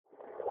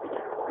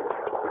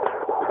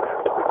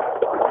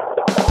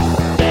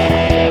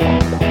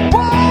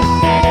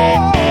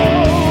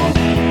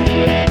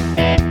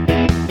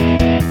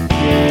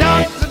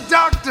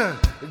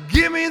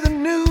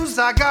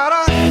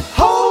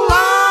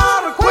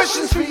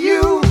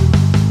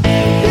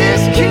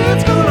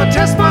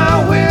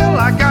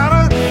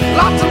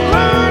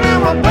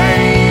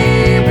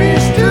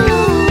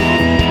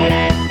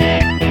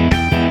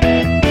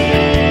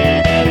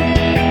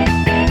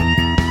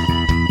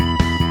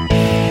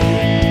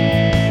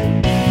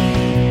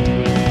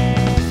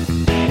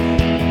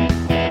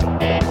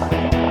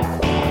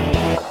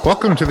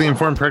Welcome to the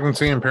Informed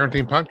Pregnancy and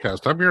Parenting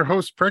Podcast. I'm your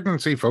host,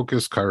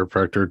 pregnancy-focused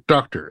chiropractor,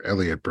 Dr.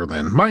 Elliot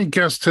Berlin. My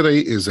guest today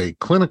is a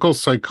clinical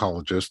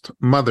psychologist,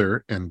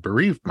 mother, and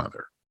bereaved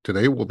mother.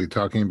 Today, we'll be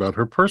talking about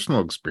her personal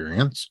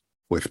experience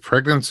with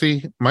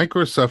pregnancy,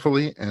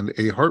 microcephaly, and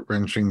a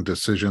heart-wrenching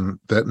decision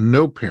that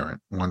no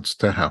parent wants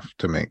to have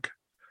to make.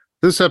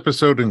 This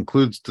episode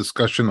includes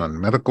discussion on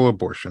medical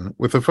abortion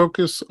with a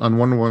focus on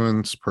one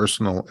woman's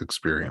personal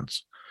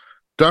experience.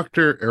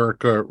 Dr.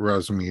 Erica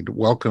Rozmid,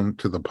 welcome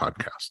to the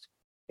podcast.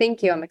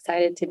 Thank you. I'm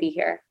excited to be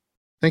here.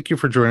 Thank you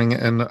for joining.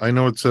 And I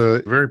know it's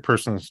a very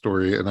personal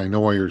story, and I know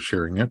why you're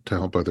sharing it to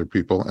help other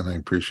people, and I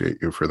appreciate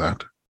you for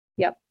that.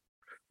 Yep.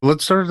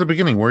 Let's start at the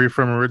beginning. Where are you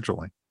from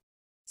originally?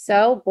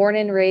 So, born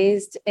and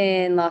raised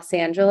in Los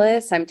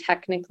Angeles. I'm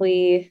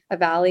technically a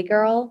Valley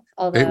girl.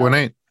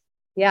 818.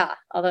 Yeah,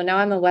 although now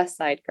I'm a West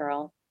Side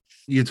girl.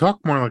 You talk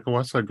more like a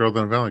West Side girl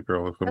than a Valley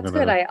girl. If That's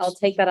good. I'll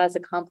take that as a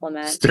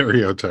compliment.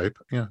 Stereotype.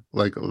 Yeah,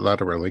 like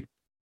laterally.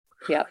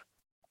 Yep.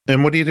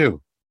 And what do you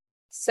do?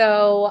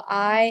 So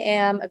I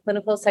am a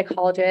clinical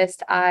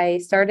psychologist. I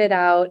started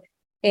out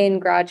in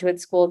graduate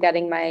school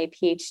getting my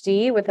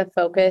PhD with a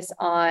focus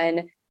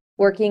on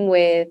working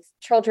with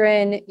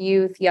children,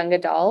 youth, young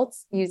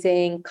adults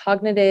using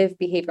cognitive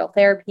behavioral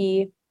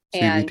therapy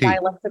and CBT.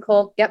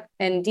 dialectical,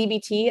 and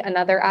DBT,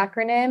 another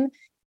acronym,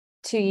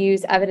 to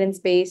use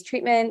evidence-based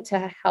treatment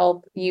to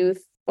help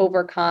youth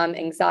overcome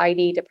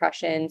anxiety,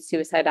 depression,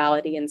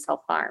 suicidality, and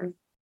self-harm.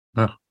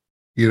 Oh,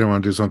 you don't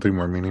want to do something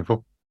more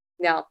meaningful?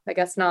 No, I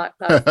guess not.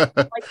 That's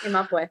what I came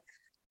up with.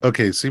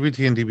 Okay,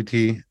 CBT and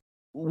DBT.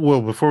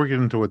 Well, before we get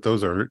into what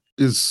those are,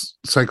 is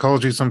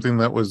psychology something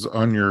that was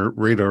on your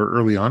radar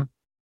early on?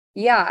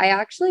 Yeah, I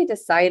actually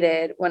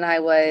decided when I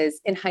was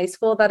in high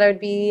school that I would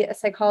be a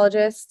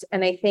psychologist.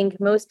 And I think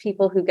most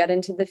people who get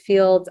into the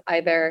field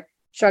either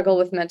struggle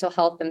with mental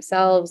health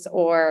themselves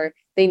or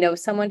they know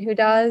someone who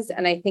does.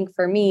 And I think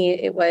for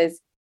me,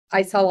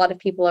 I saw a lot of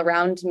people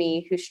around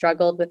me who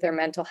struggled with their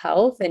mental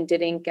health and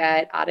didn't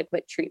get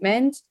adequate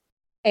treatment.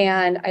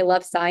 And I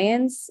love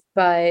science,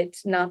 but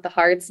not the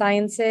hard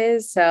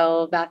sciences.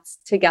 So that's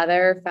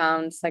together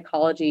found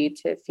psychology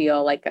to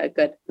feel like a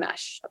good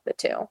mesh of the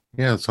two.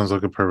 Yeah, it sounds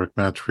like a perfect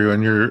match for you.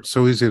 And you're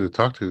so easy to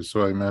talk to.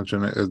 So I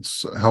imagine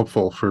it's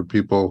helpful for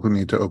people who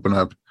need to open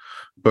up,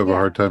 but have a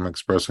hard time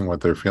expressing what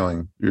they're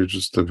feeling. You're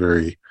just a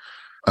very,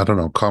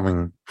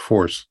 calming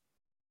force.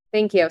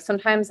 Thank you.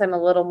 Sometimes I'm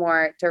a little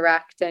more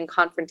direct and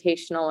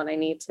confrontational when I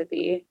need to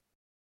be.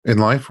 In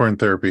life or in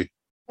therapy?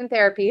 In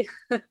therapy.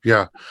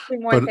 Yeah.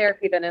 More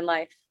therapy than in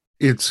life.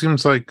 It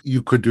seems like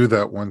you could do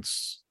that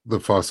once the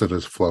faucet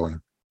is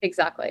flowing.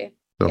 Exactly.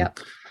 So, yep.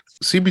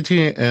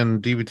 CBT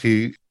and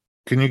DBT,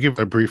 can you give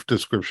a brief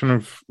description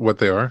of what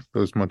they are,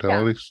 those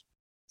modalities? Yeah.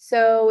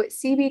 So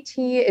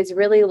CBT is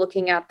really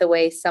looking at the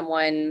way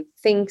someone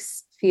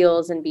thinks,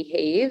 feels, and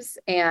behaves.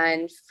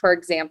 And for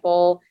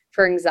example,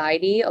 for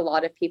anxiety, a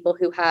lot of people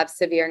who have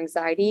severe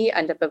anxiety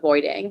end up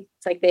avoiding.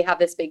 It's like they have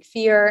this big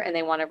fear and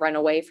they want to run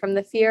away from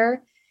the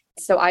fear.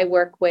 So I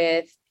work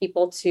with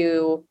people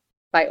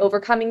by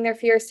overcoming their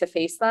fears, to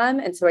face them.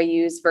 And so I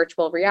use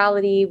virtual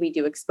reality. We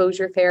do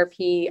exposure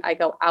therapy. I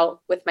go out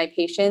with my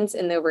patients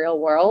in the real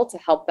world to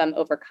help them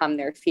overcome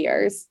their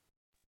fears.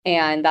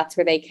 And that's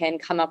where they can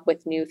come up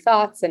with new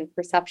thoughts and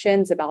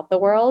perceptions about the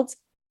world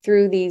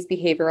through these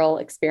behavioral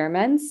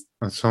experiments.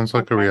 That sounds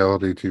like a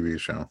reality TV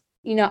show.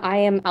 I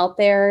am out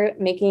there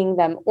making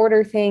them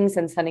order things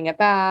and sending it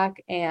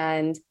back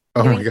and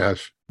oh my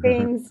gosh,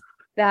 things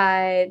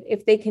that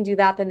if they can do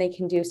that, then they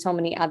can do so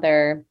many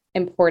other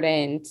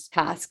important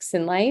tasks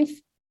in life.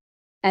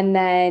 And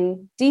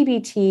then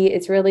DBT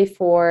is really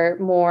for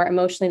more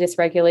emotionally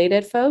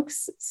dysregulated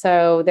folks.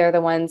 So they're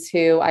the ones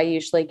who I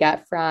usually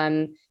get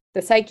from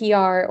the psych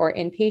ER or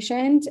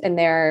inpatient, and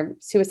they're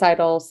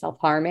suicidal,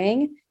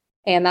 self-harming.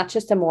 And that's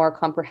just a more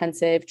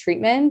comprehensive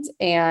treatment.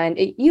 And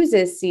it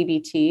uses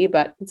CBT,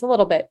 but it's a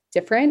little bit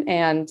different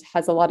and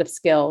has a lot of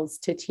skills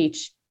to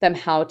teach them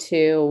how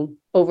to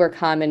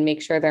overcome and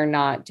make sure they're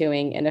not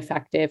doing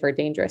ineffective or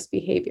dangerous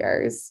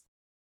behaviors.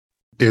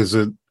 Is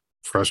it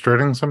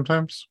frustrating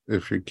sometimes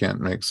if you can't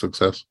make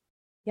success?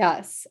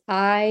 Yes,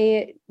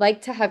 I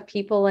like to have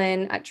people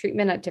in at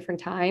treatment at different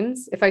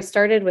times. If I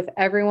started with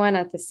everyone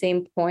at the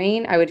same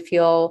point, I would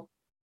feel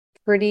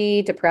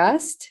pretty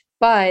depressed,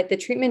 but the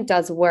treatment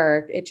does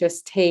work. It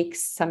just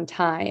takes some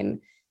time.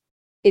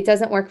 It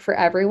doesn't work for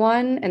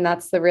everyone, and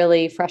that's the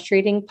really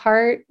frustrating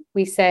part.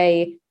 We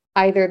say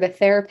either the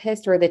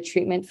therapist or the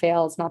treatment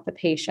fails, not the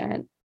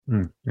patient.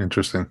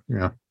 Interesting.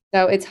 Yeah.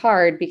 So it's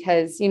hard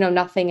because,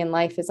 nothing in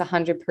life is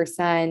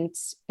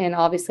 100%. And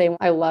obviously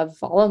I love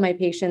all of my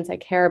patients. I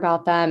care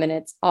about them, and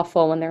it's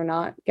awful when they're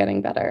not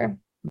getting better.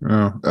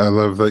 Oh, I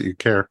love that you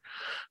care.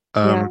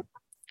 Yeah.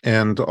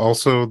 And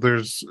also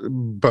there's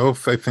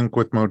both, I think,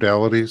 with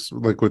modalities,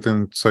 like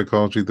within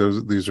psychology,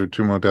 these are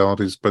two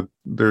modalities, but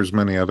there's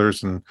many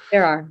others. And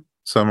there are.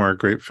 Some are a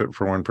great fit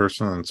for one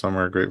person and some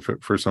are a great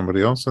fit for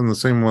somebody else. And the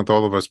same with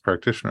all of us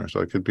practitioners.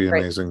 I could be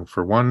Right. amazing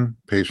for one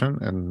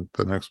patient and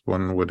the next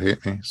one would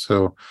hate me.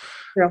 So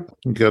True.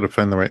 you got to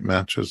find the right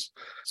matches.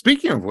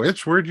 Speaking of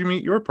which, where'd you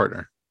meet your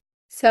partner?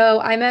 So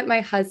I met my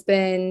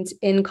husband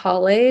in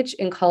college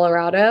in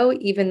Colorado,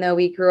 even though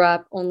we grew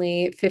up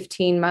only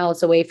 15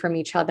 miles away from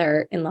each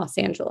other in Los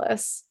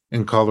Angeles.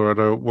 In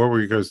Colorado. What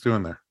were you guys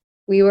doing there?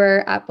 We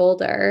were at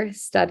Boulder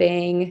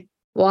studying,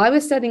 well, I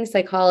was studying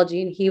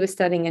psychology and he was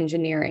studying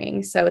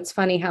engineering. So it's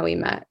funny how we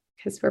met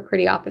because we're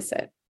pretty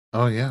opposite.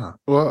 Oh, yeah.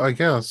 Well, I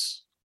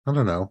guess, I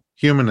don't know,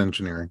 human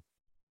engineering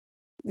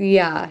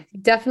Yeah,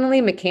 definitely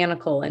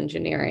mechanical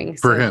engineering.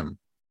 for So him.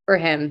 for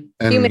him,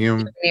 And human you,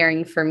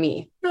 engineering for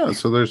me. yeah,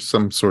 so there's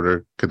some sort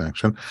of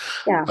connection.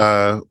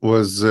 Yeah.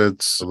 Was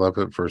it love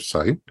at first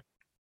sight?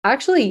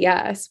 Actually,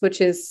 yes,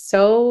 which is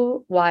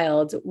so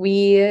wild.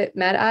 We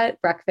met at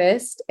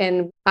breakfast,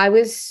 and I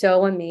was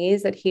so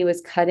amazed that he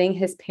was cutting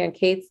his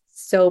pancakes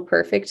so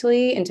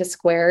perfectly into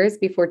squares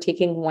before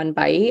taking one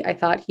bite. I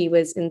thought he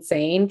was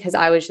insane because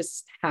I was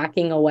just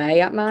hacking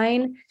away at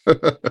mine.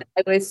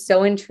 I was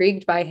so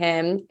intrigued by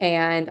him,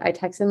 and I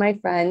texted my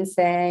friend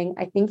saying,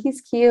 I think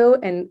he's cute.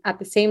 And at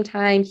the same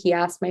time, he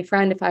asked my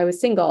friend if I was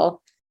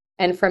single.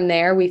 And from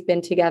there, we've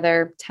been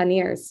together 10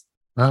 years.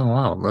 Oh,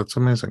 wow. That's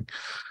amazing.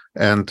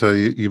 And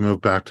you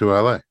moved back to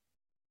LA.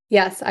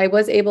 Yes, I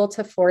was able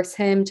to force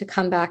him to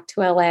come back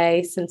to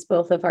LA since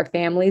both of our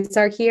families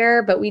are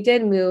here, but we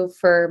did move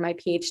for my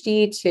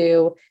PhD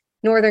to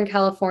Northern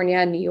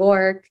California, New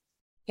York,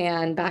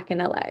 and back in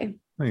LA.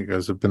 You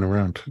guys have been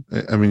around.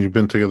 I mean, you've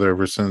been together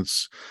ever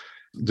since.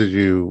 Did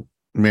you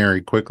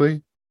marry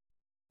quickly?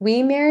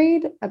 We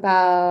married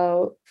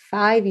about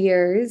 5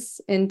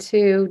 years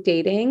into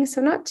dating,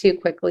 so not too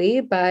quickly,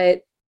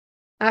 but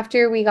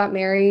after we got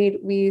married,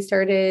 we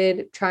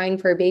started trying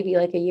for a baby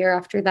like a year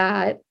after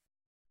that.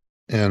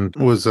 And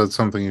was that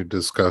something you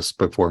discussed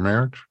before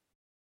marriage?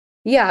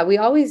 Yeah, we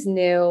always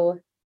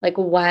knew like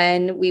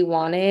when we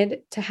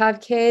wanted to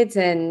have kids,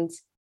 and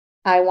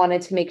I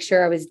wanted to make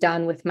sure I was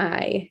done with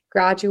my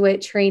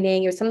graduate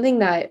training. It was something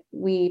that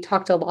we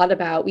talked a lot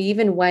about. We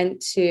even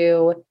went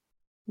to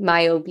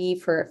my OB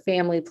for a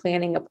family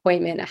planning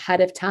appointment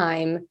ahead of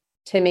time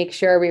to make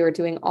sure we were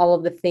doing all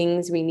of the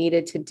things we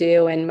needed to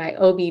do. And my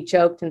OB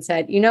joked and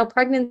said,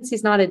 pregnancy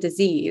is not a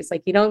disease.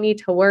 Like, you don't need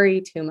to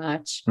worry too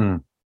much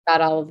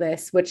about all of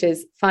this, which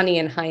is funny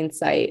in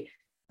hindsight.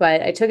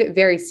 But I took it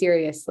very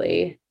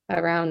seriously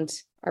around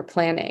our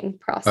planning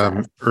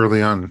process.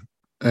 Early on.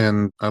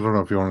 And I don't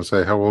know if you want to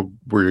say, how old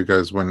were you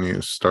guys when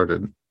you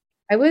started?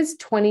 I was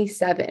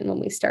 27 when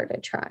we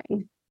started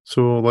trying.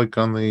 So, like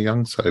on the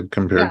young side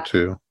compared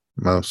to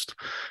most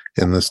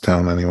in this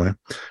town, anyway.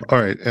 All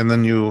right. And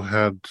then you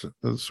had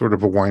sort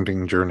of a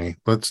winding journey.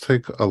 Let's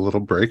take a little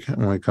break. And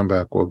when we come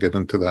back, we'll get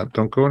into that.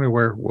 Don't go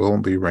anywhere. We'll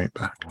be right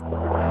back.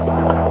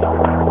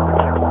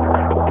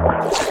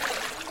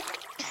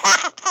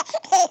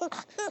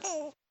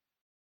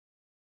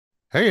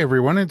 Hey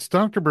everyone, it's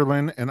Dr.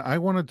 Berlin, and I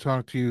want to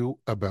talk to you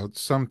about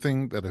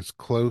something that is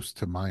close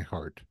to my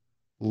heart.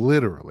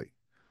 Literally,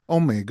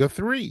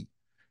 omega-3.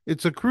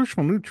 It's a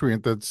crucial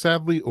nutrient that's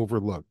sadly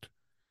overlooked.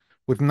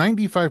 With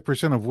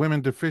 95% of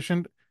women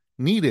deficient,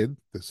 Needed,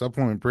 the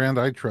supplement brand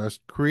I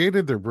trust,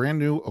 created their brand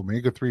new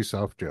omega-3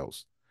 soft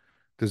gels.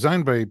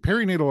 Designed by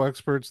perinatal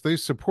experts, they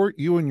support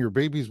you and your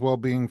baby's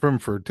well-being from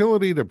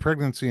fertility to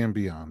pregnancy and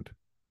beyond.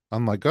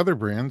 Unlike other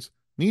brands,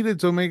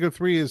 Needed's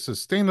omega-3 is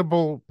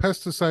sustainable,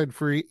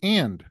 pesticide-free,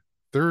 and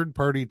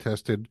third-party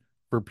tested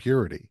for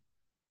purity.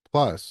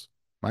 Plus,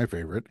 my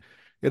favorite,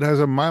 it has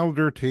a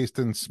milder taste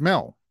and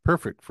smell,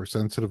 perfect for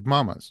sensitive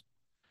mamas.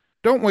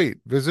 Don't wait.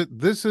 Visit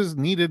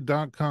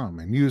thisisneeded.com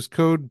and use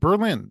code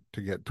BERLIN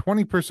to get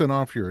 20%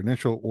 off your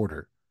initial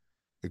order.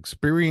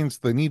 Experience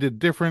the needed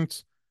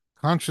difference,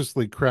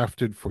 consciously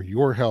crafted for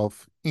your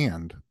health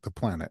and the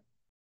planet.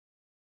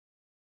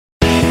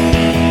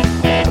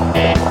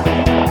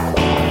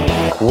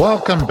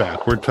 Welcome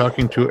back. We're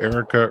talking to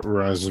Erica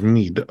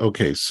Rozmid.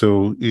 Okay,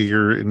 so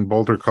you're in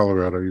Boulder,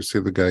 Colorado. You see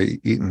the guy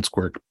eating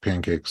square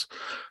pancakes.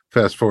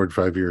 Fast forward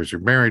 5 years, you're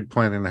married,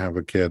 planning to have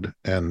a kid,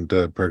 and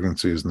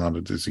pregnancy is not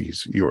a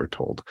disease, you are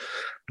told.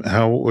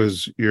 How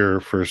was your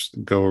first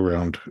go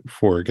around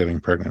for getting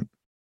pregnant?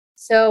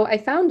 So I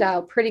found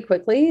out pretty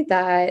quickly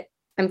that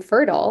I'm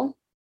fertile.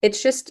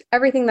 It's just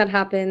everything that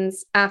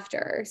happens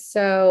after.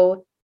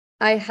 So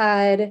I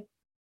had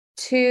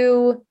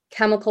 2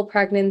 chemical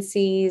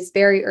pregnancies,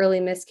 very early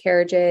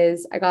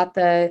miscarriages. I got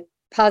the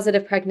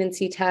positive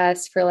pregnancy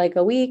test for like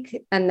a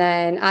week. And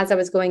then as I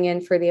was going in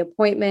for the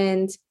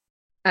appointment,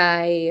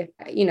 I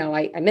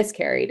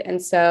miscarried.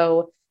 And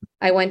so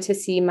I went to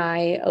see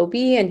my OB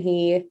and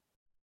he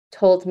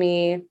told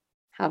me,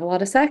 have a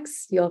lot of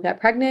sex, you'll get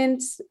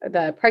pregnant.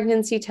 The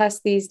pregnancy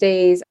test these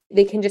days,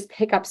 they can just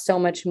pick up so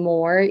much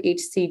more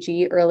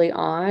HCG early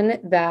on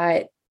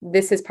that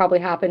this is probably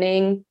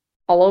happening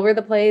all over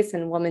the place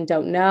and women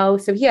don't know.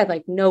 So he had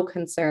like no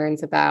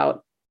concerns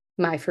about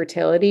my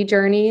fertility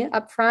journey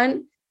up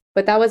front.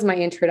 But that was my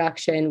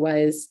introduction,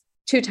 was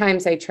 2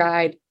 times I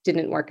tried,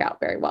 didn't work out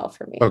very well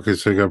for me. Okay,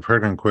 so you got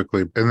pregnant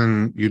quickly, and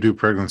then you do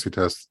pregnancy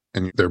tests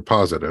and they're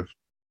positive.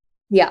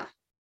 Yeah.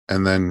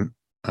 And then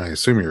I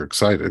assume you're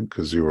excited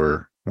because you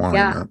were wanting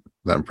Yeah.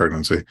 that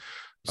pregnancy.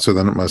 So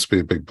then it must be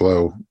a big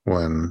blow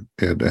when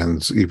it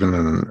ends even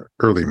in an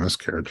early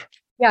miscarriage.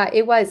 Yeah,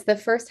 it was. The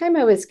first time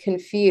I was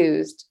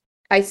confused.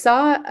 I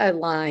saw a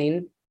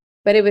line,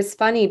 but it was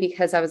funny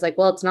because I was like,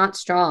 well, it's not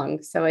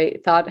strong. So I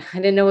thought, I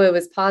didn't know it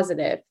was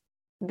positive.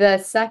 The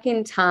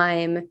second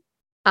time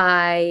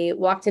I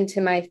walked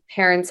into my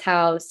parents'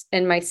 house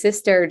and my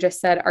sister just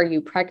said, "Are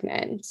you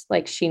pregnant?"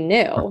 Like she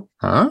knew.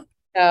 Huh?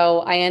 So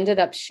I ended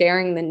up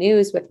sharing the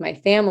news with my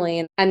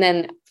family. And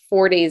then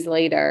 4 days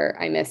later,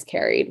 I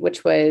miscarried,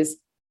 which was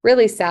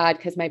really sad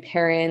because my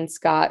parents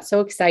got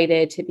so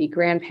excited to be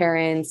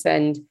grandparents.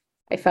 And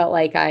I felt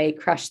like I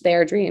crushed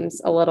their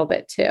dreams a little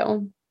bit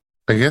too.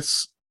 I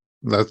guess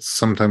that's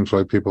sometimes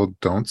why people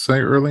don't say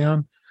early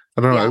on.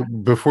 I don't know.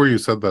 Yeah. Before you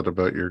said that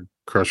about your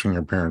crushing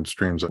your parents'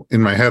 dreams,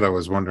 in my head, I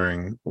was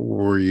wondering,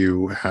 were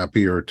you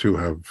happier to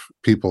have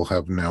people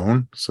have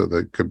known so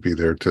they could be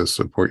there to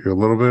support you a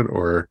little bit,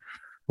 or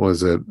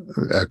was it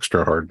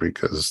extra hard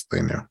because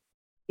they knew?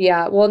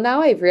 Yeah. Well,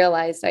 now I've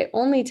realized I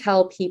only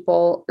tell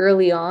people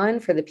early on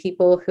for the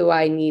people who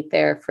I need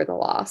there for the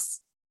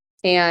loss.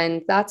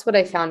 And that's what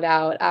I found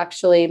out.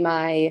 Actually,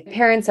 my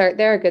parents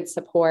they're a good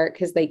support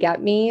because they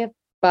get me,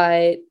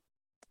 but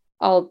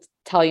I'll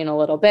tell you in a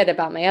little bit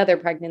about my other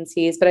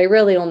pregnancies, but I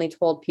really only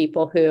told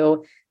people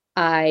who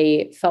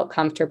I felt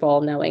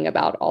comfortable knowing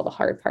about all the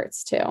hard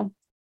parts too.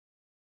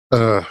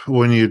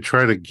 When you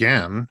tried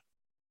again,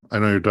 I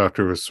know your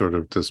doctor was sort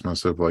of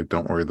dismissive, like,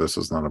 don't worry, this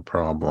is not a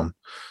problem.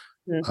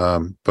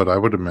 Mm. But I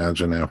would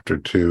imagine after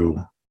 2,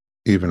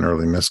 even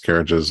early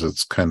miscarriages,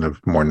 it's kind of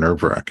more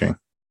nerve-wracking.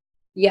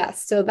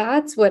 Yes. So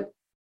that's what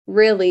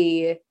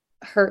really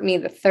hurt me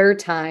the third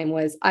time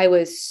was I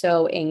was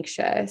so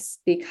anxious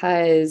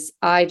because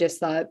I just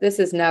thought this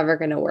is never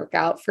going to work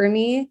out for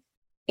me.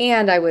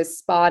 And I was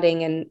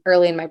spotting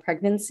early in my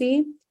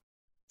pregnancy.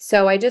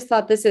 So I just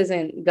thought this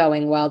isn't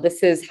going well.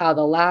 This is how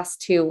the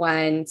last 2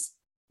 went.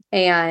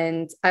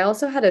 And I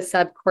also had a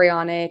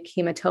subchorionic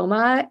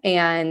hematoma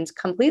and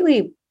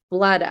completely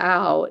bled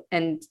out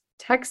and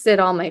texted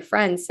all my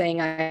friends saying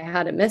I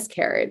had a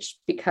miscarriage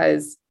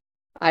because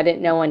I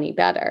didn't know any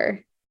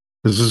better.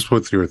 Is this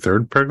with your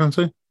third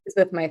pregnancy? It's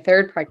with my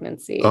third Oh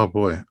pregnancy.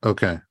 boy.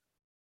 Okay.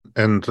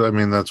 And I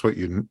mean, that's what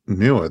you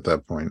knew at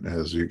that point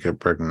as you get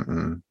pregnant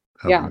and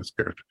have a Yeah.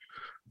 miscarriage.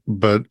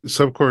 But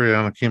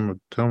subchorionic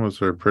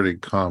hematomas are pretty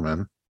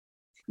common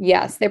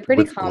Yes, they're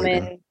pretty with bleeding.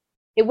 common.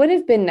 It would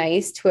have been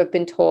nice to have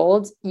been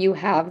told you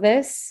have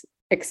this,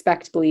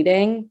 expect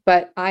bleeding,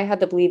 but I had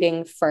the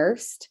bleeding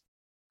first.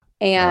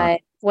 Uh, And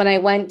when I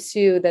went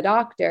to the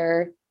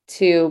doctor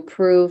to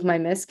prove my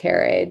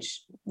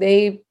miscarriage,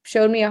 they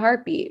showed me a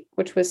heartbeat,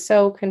 which was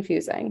so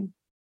confusing.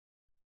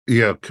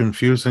 yeah,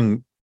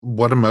 confusing.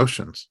 What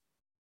emotions?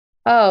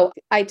 Oh,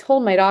 I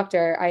told my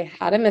doctor I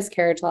had a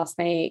miscarriage last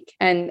night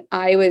and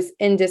I was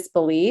in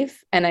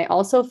disbelief. And I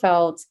also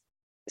felt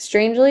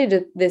strangely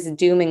this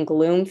doom and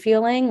gloom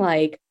feeling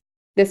like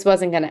this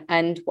wasn't going to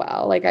end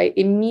well. Like I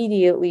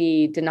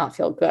immediately did not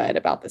feel good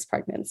about this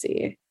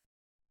pregnancy.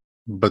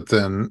 But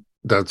then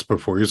that's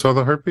before you saw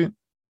the heartbeat?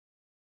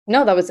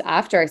 No, that was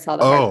after I saw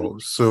the heartbeat. Oh,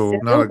 so not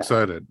Still though.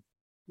 excited.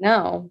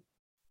 No.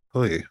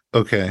 Oy,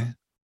 okay.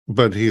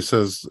 But he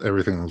says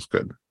everything was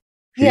good.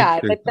 Yeah,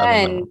 but I don't know.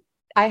 then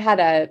I had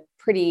a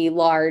pretty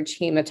large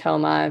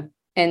hematoma.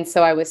 And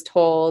so I was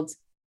told,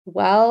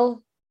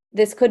 well,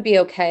 this could be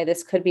okay.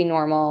 This could be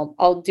normal.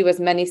 I'll do as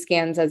many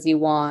scans as you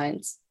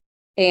want.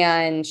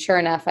 And sure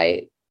enough,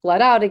 I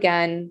bled out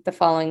again the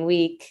following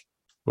week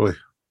Oy.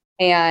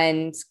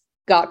 and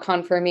got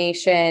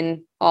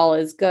confirmation all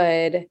is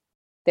good.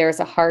 There's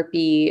a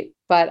heartbeat,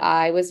 but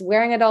I was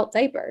wearing adult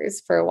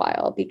diapers for a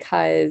while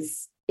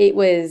because it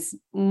was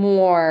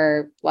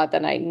more blood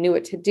than I knew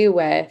what to do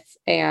with.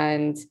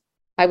 And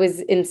I was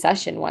in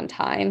session one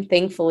time,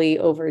 thankfully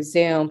over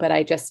Zoom, but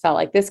I just felt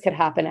like this could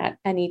happen at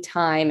any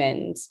time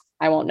and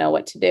I won't know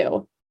what to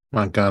do.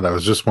 My God, I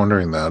was just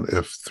wondering that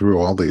if through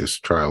all these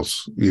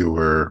trials you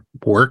were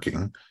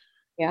working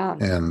Yeah.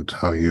 and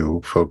how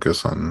you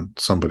focus on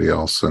somebody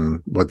else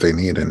and what they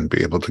need and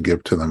be able to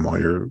give to them while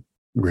you're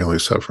really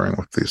suffering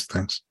with these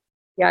things.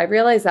 Yeah, I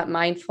realized that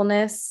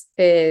mindfulness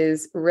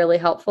is really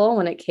helpful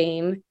when it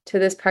came to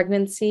this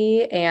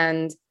pregnancy.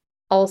 And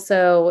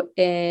also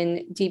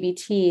in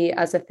DBT,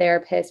 as a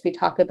therapist, we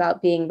talk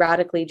about being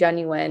radically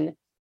genuine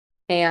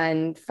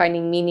and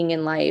finding meaning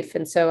in life.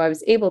 And so I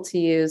was able to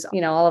use,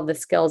 all of the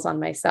skills on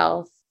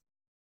myself.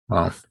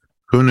 Wow.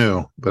 Who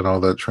knew that all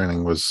that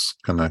training was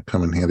going to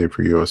come in handy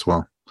for you as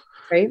well?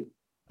 Right.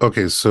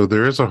 Okay, so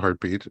there is a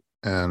heartbeat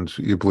and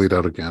you bleed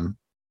out again.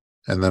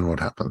 And then what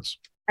happens?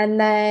 And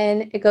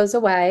then it goes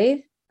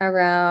away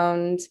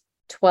around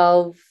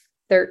 12,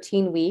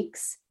 13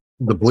 weeks.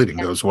 The bleeding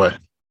goes away.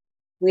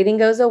 Bleeding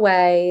goes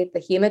away. The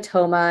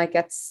hematoma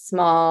gets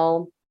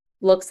small,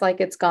 looks like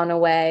it's gone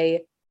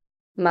away.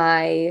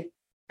 My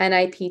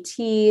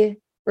NIPT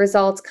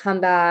Results come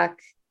back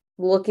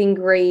looking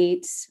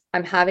great.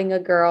 I'm having a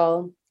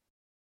girl.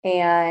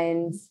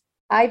 And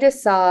I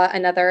just saw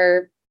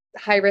another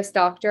high risk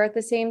doctor at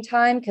the same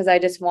time because I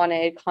just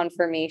wanted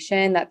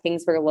confirmation that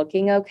things were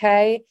looking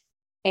okay.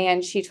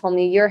 And she told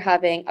me, "You're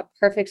having a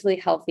perfectly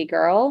healthy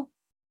girl."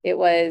 It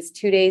was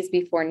 2 days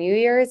before New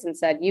Year's and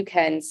said, "You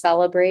can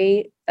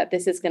celebrate that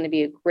this is going to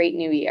be a great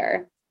new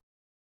year."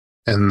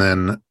 And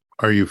then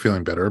are you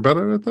feeling better about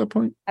it at that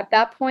point? At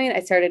that point,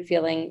 I started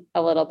feeling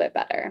a little bit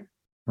better.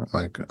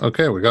 Like,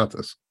 okay, we got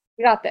this.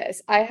 We got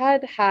this. I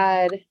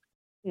had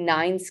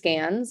 9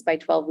 scans by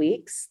 12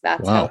 weeks.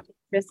 That's how Wow.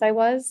 anxious I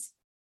was.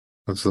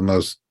 That's the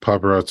most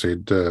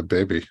paparazzi'd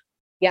baby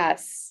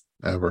Yes,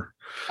 ever.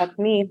 that's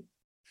me.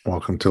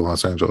 Welcome to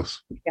Los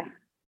Angeles. Yeah.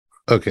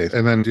 Okay.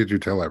 And then did you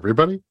tell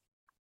everybody?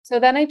 So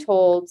then I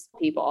told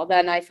people,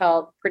 then I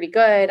felt pretty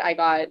good. I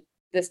got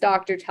this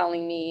doctor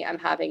telling me I'm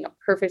having a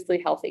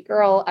perfectly healthy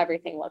girl.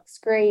 Everything looks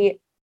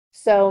great.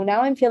 So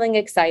now I'm feeling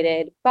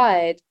excited,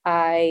 but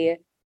I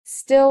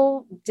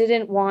still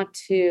didn't want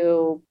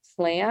to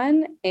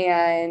plan.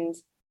 And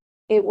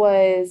it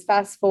was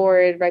fast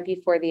forward right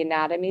before the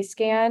anatomy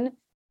scan.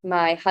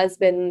 My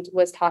husband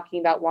was talking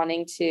about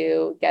wanting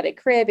to get a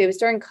crib. It was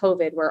during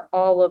COVID where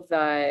all of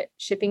the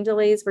shipping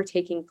delays were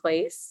taking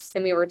place.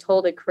 And we were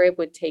told a crib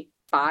would take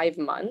 5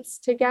 months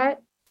to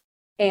get.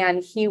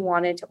 And he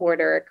wanted to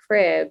order a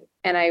crib.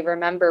 And I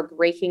remember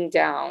breaking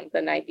down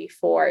the night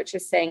before,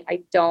 just saying,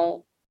 "I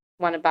don't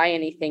want to buy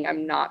anything.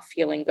 I'm not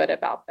feeling good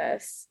about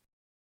this."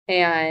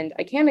 And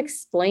I can't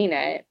explain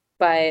it,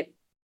 but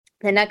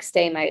the next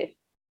day, my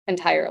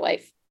entire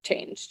life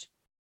changed.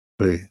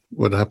 Wait,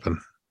 what happened?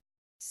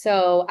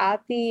 So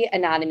at the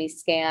anatomy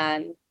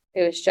scan,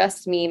 it was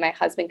just me. My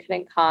husband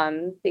couldn't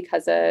come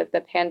because of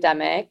the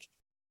pandemic.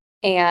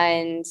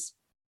 And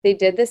they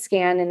did the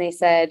scan and they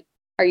said,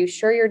 "Are you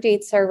sure your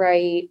dates are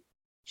right?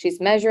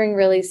 She's measuring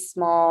really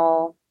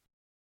small."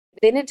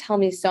 They didn't tell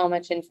me so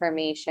much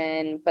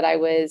information, but I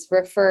was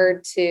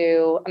referred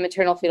to a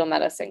maternal fetal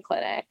medicine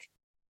clinic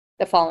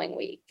the following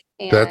week.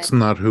 And That's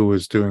not who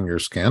was doing your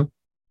scan?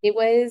 it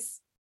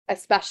was a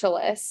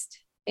specialist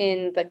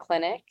in the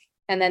clinic.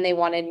 And then they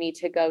wanted me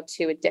to go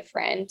to a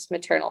different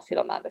maternal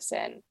fetal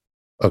medicine.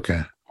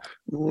 Okay.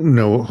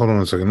 No, hold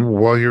on a second.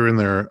 While you're in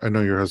there, I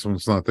know your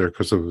husband's not there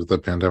because of the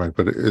pandemic,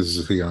 but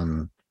is he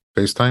on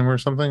FaceTime or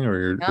something?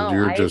 Or No,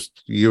 you're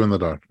just you and the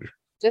doctor?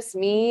 just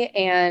me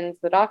and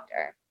the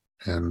doctor.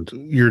 And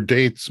your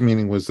dates,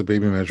 meaning was the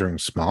baby measuring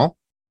small?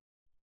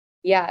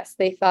 Yes,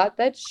 they thought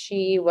that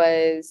she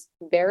was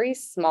very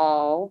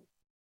small,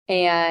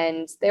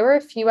 and there were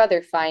a few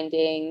other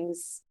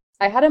findings.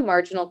 I had a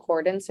marginal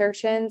cord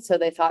insertion, so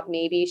they thought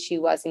maybe she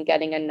wasn't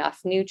getting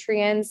enough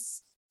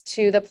nutrients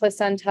to the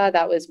placenta.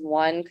 That was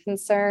one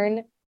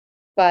concern,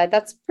 but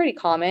that's pretty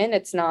common.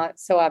 It's not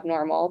so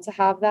abnormal to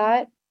have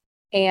that.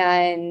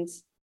 And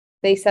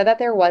they said that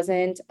there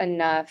wasn't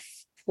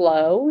enough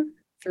flow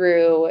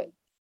through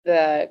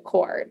the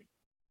cord.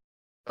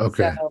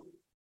 Okay. So,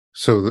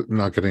 So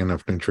not getting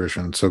enough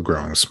nutrition, so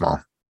growing small.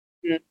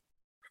 mm,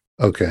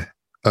 Okay.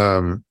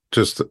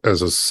 Just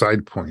as a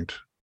side point,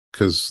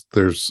 because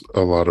there's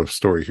a lot of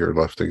story here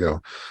left to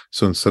go.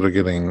 So instead of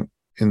getting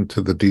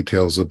into the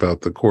details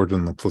about the cord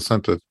and the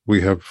placenta,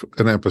 we have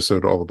an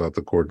episode all about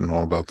the cord and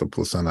all about the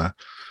placenta,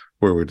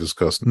 where we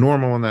discuss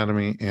normal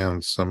anatomy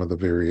and some of the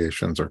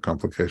variations or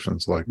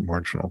complications like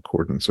marginal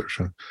cord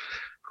insertion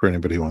for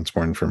anybody who wants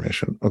more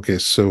information. Okay,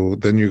 so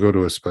then you go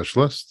to a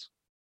specialist.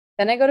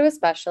 then I go to a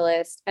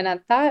specialist, and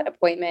at that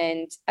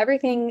appointment,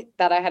 everything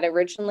that I had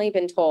originally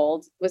been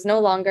told was no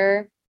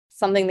longer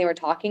something they were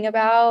talking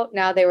about.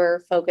 Now they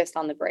were focused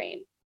on the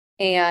brain.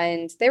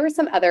 And there were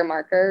some other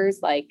markers,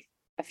 like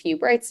a few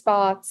bright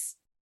spots,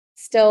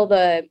 still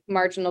the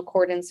marginal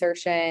cord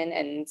insertion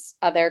and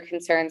other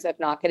concerns of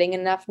not getting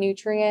enough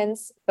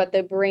nutrients, but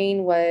the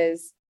brain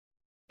was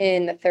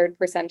in the third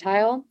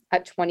percentile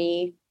at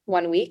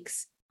 21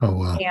 weeks Oh,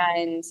 wow.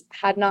 and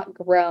had not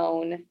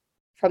grown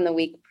from the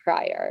week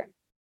prior.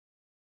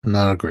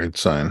 Not a great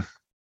sign.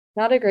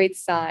 Not a great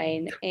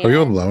sign. Are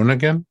you And alone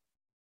again?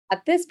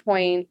 at this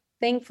point,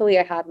 thankfully,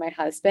 I had my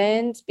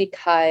husband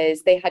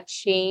because they had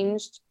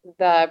changed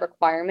the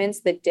requirements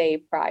the day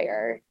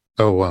prior.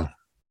 Oh, wow.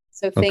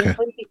 So Okay.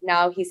 thankfully,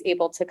 now he's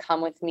able to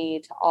come with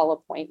me to all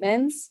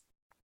appointments.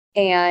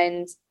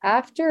 And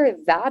after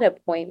that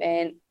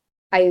appointment,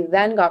 I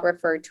then got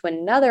referred to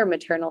another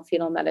maternal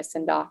fetal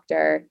medicine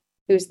doctor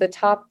who's the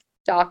top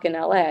doc in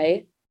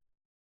LA.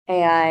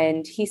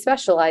 And he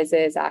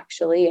specializes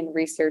actually in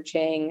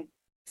researching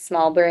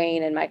small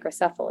brain and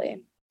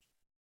microcephaly.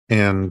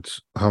 And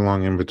how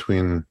long in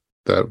between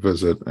that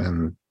visit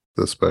and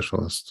the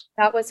specialist?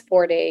 That was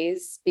 4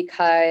 days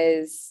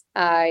because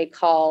I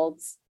called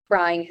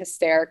crying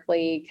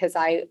hysterically because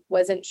I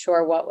wasn't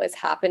sure what was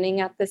happening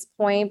at this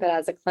point. But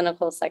as a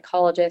clinical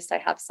psychologist, I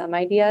have some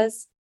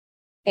ideas.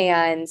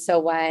 And so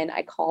when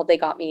I called, they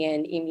got me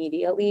in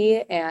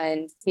immediately.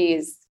 And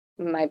he's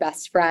my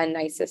best friend,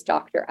 nicest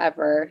doctor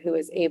ever, who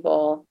was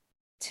able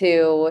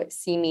to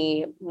see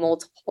me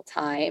multiple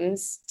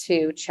times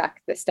to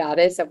check the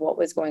status of what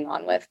was going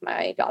on with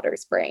my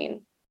daughter's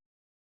brain.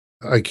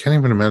 I can't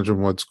even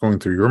imagine what's going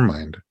through your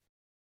mind.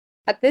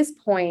 At this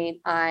point,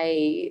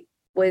 I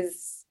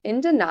was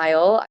in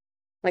denial.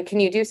 Like, can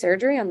you do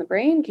surgery on the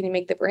brain? Can you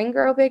make the brain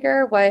grow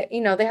bigger? What,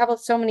 they have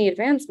so many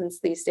advancements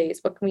these days.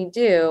 What can we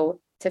do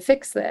to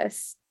fix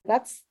this?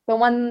 That's the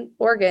one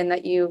organ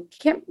that you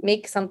can't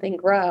make something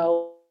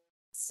grow.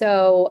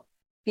 So,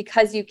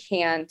 because you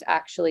can't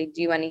actually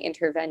do any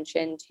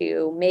intervention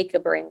to make a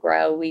brain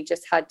grow, we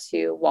just had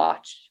to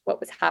watch what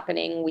was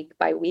happening week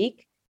by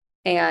week.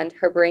 And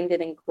her brain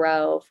didn't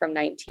grow from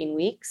 19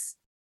 weeks.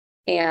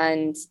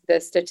 And the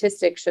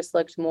statistics just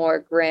looked more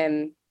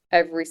grim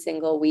every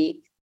single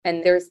week.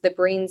 And there's the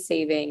brain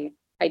saving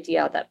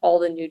idea that all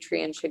the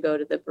nutrients should go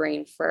to the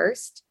brain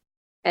first.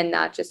 And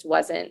that just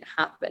wasn't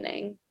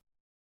happening.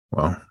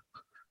 Well,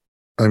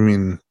 I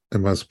mean, it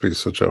must be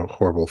such a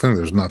horrible thing.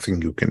 There's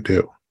nothing you can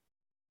do.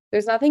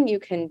 There's nothing you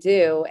can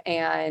do.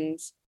 And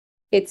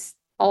it's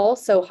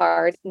also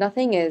hard.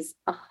 Nothing is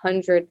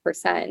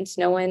 100%.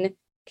 No one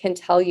can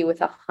tell you with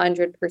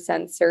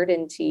 100%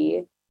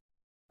 certainty.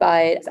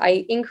 But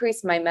I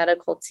increased my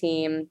medical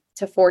team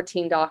to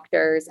 14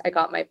 doctors. I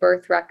got my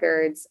birth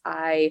records.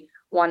 I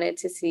wanted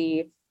to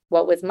see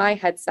what was my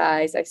head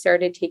size. I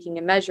started taking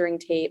a measuring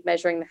tape,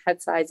 measuring the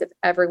head size of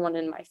everyone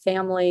in my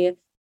family,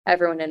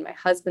 everyone in my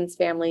husband's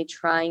family,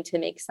 trying to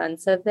make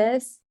sense of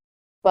this.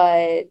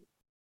 But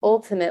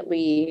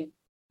ultimately,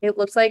 it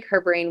looks like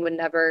her brain would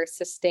never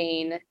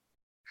sustain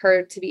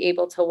her to be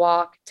able to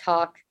walk,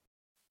 talk,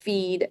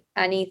 feed,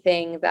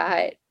 anything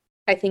that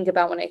I think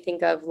about when I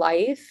think of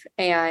life.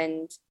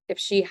 And if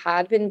she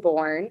had been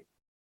born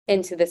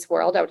into this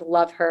world, I would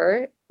love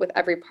her with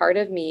every part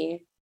of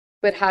me.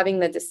 But having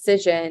the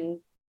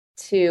decision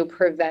to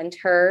prevent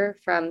her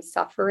from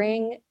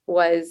suffering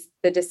was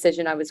the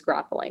decision I was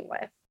grappling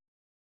with.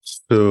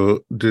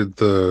 So did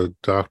the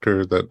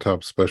doctor, that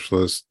top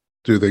specialist,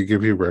 do they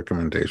give you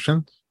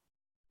recommendations?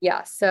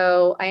 Yeah.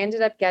 So I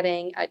ended up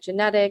getting a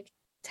genetic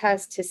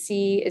test to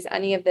see, is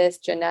any of this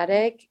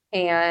genetic?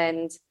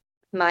 And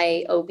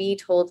my OB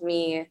told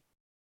me,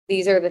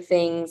 these are the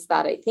things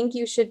that I think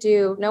you should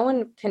do. No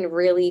one can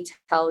really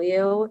tell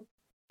you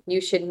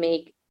should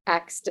make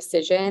X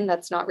decision.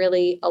 That's not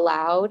really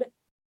allowed.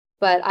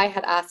 But I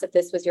had asked, if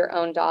this was your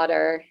own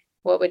daughter,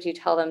 what would you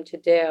tell them to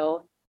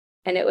do?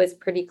 And it was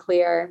pretty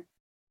clear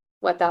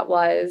what that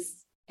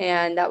was.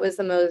 And that was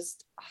the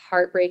most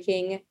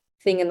heartbreaking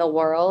thing in the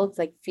world,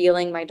 like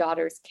feeling my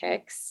daughter's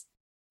kicks,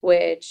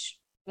 which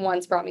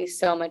once brought me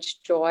so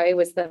much joy,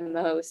 was the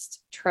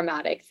most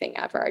traumatic thing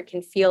ever. I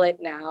can feel it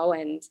now,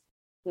 and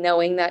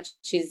knowing that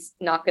she's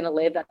not going to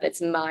live, that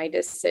it's my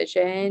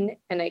decision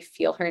and I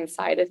feel her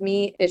inside of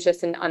me, is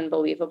just an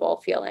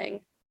unbelievable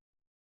feeling.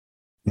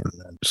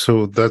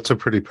 So that's a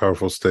pretty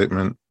powerful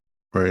statement,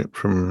 right,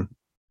 from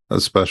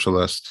a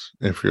specialist.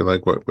 If you're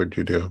like, what would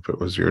you do if it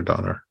was your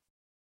daughter?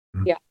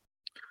 Yeah.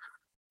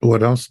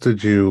 What else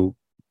did you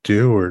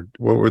do, or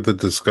what were the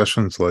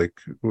discussions like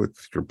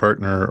with your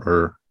partner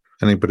or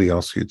anybody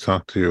else you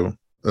talked to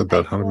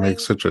about how to make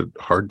such a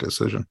hard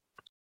decision?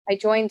 I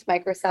joined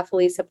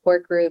microcephaly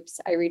support groups.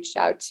 I reached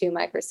out to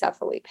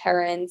microcephaly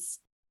parents.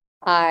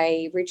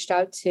 I reached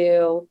out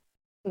to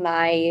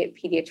my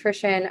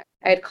pediatrician.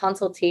 I had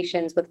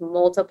consultations with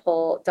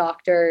multiple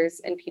doctors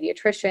and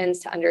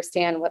pediatricians to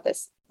understand what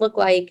this looked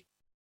like.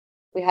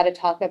 We had to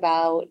talk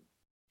about,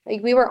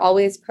 like, we were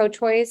always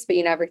pro-choice, but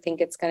you never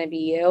think it's going to be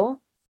you.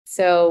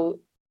 So,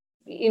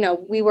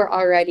 we were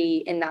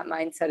already in that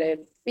mindset of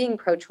being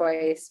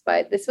pro-choice,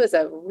 but this was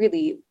a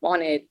really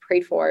wanted,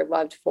 prayed for,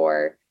 loved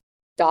for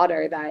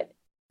daughter that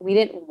we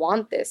didn't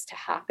want this to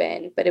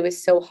happen. But it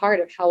was so hard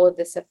of, how will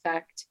this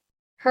affect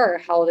her?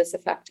 How will this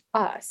affect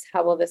us?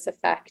 How will this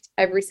affect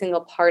every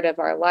single part of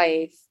our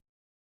life?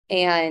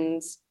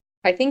 And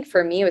I think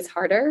for me, it was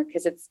harder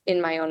because it's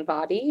in my own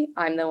body.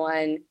 I'm the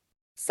one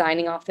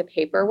signing off the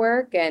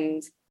paperwork,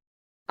 and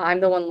I'm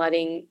the one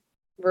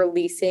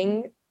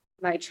releasing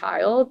my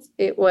child.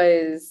 It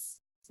was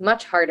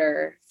much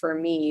harder for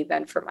me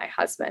than for my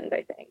husband,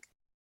 I think.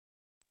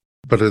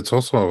 But it's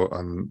also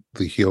on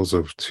the heels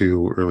of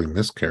 2 early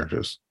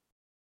miscarriages.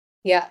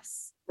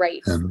 Yes,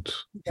 right. And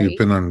right. You've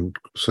been on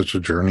such a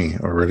journey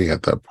already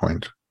at that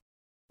point.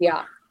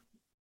 Yeah.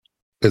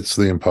 It's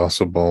the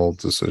impossible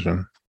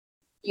decision.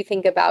 You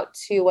think about,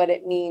 too, what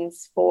it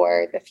means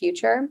for the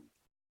future.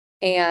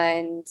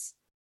 And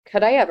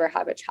could I ever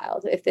have a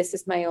child if this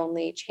is my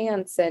only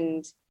chance?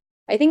 And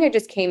I think I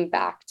just came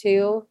back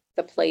to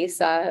the place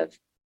of,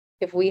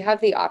 if we have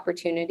the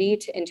opportunity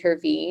to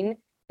intervene.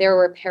 There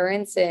were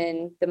parents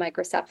in the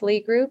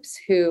microcephaly groups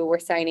who were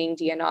signing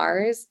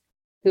DNRs,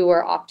 who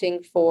were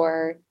opting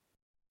for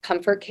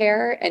comfort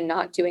care and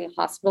not doing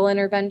hospital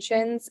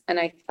interventions. And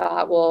I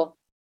thought, well,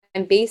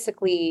 I'm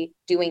basically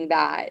doing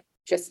that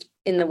just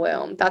in the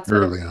womb. That's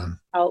what it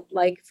felt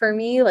like for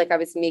me. Like I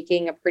was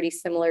making a pretty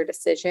similar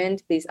decision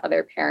to these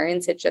other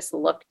parents. It just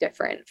looked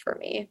different for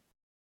me.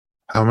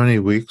 How many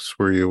weeks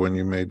were you when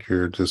you made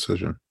your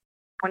decision?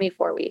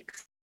 24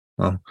 weeks.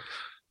 Well,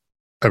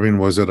 I mean,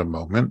 was it a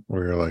moment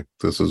where you're like,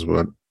 this is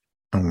what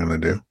I'm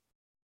going to do?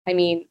 I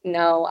mean,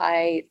 no,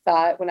 I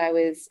thought when I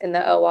was in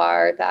the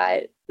OR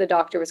that the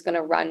doctor was going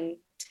to run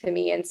to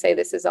me and say,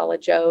 this is all a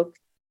joke.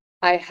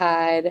 I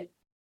had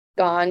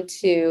gone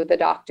to the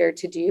doctor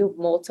to do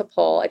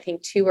multiple, I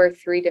think 2 or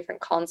 3 different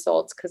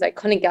consults because I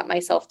couldn't get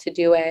myself to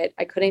do it.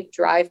 I couldn't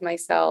drive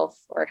myself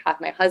or have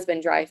my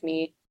husband drive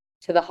me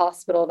to the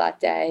hospital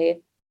that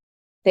day.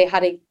 They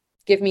had to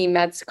give me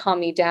meds to calm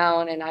me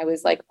down. And I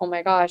was like, oh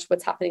my gosh,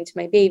 what's happening to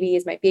my baby?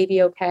 Is my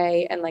baby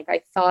okay? And like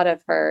I thought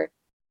of her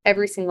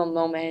every single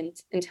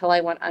moment until I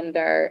went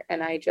under.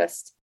 And I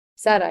just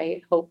said,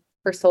 I hope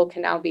her soul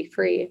can now be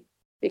free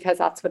because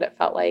that's what it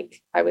felt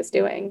like I was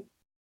doing.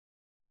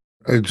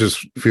 It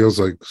just feels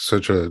like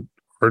such a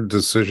hard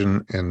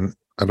decision. And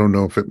I don't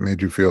know if it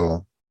made you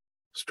feel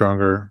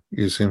stronger.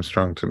 You seem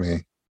strong to me.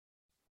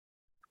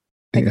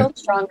 I Yeah. felt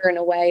stronger in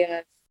a way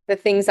of the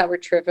things that were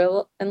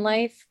trivial in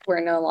life were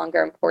no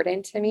longer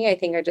important to me. I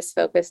think I just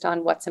focused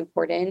on what's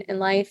important in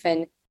life.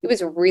 And it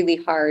was really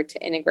hard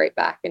to integrate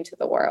back into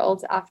the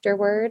world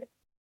afterward.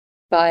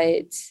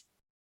 But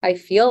I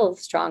feel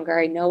stronger.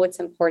 I know what's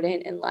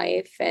important in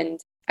life. And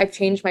I've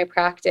changed my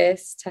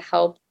practice to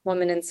help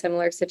women in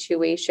similar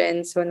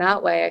situations. So in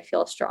that way, I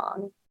feel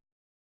strong.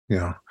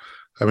 Yeah.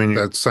 I mean,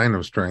 that's sign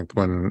of strength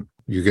when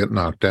you get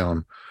knocked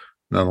down.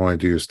 Not only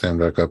do you stand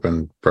back up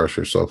and brush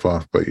yourself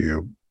off, but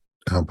you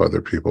help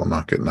other people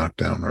not get knocked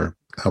down or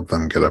help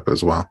them get up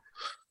as well.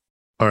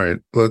 All right,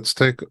 let's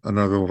take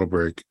another little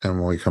break. And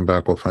when we come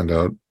back, we'll find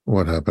out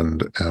what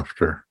happened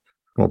after.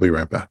 We'll be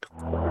right back.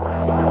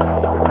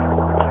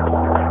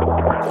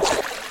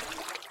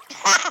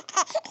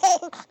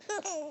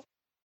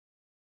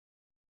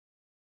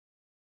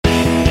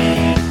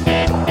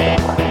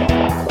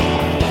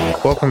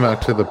 Welcome back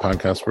to the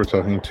podcast. We're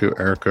talking to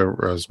Erica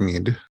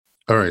Rozmid.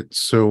 All right,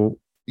 so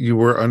you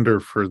were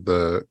under for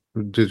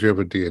did you have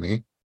a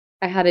D&E?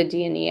 I had a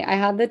D&E. I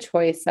had the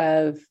choice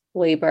of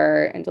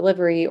labor and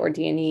delivery or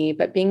D&E,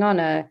 but being on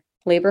a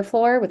labor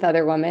floor with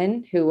other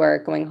women who were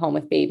going home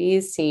with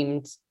babies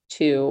seemed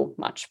too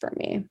much for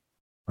me.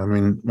 I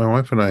mean, my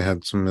wife and I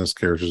had some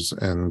miscarriages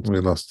and we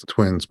lost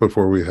twins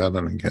before we had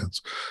any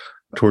kids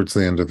towards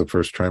the end of the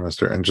first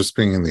trimester. And just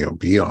being in the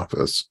OB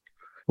office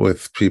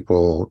with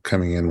people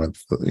coming in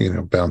with,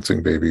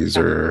 bouncing babies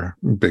or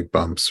big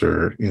bumps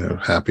or,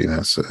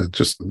 happiness,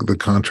 just the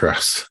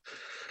contrast.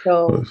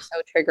 So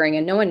triggering.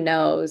 And no one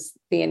knows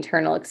the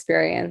internal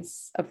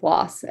experience of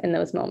loss in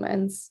those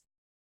moments.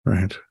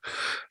 Right.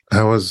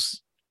 How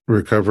was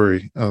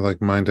recovery,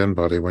 like mind and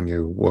body, when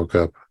you woke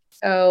up?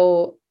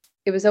 So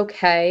it was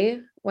okay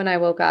when I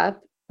woke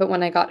up, but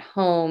when I got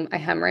home, I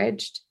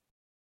hemorrhaged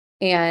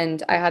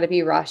and I had to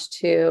be rushed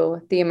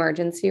to the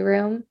emergency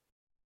room.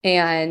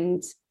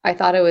 And I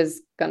thought I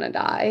was going to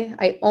die.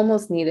 I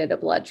almost needed a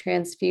blood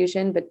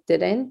transfusion, but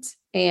didn't.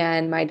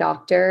 And my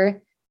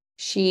doctor,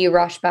 she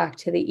rushed back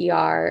to the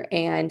ER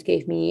and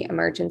gave me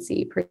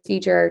emergency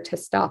procedure to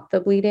stop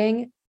the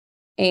bleeding.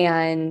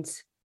 And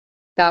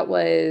that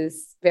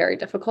was very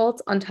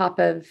difficult on top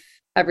of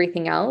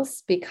everything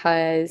else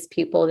because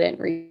people didn't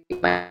read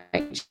my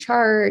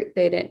chart.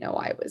 They didn't know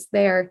I was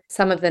there.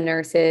 Some of the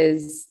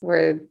nurses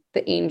were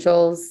the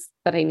angels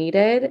that I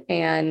needed,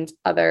 and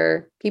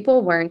other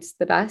people weren't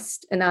the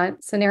best in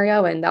that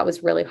scenario. And that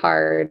was really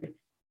hard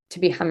to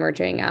be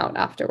hemorrhaging out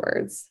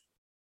afterwards.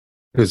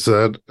 Is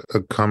that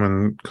a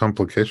common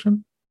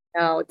complication?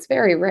 No, it's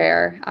very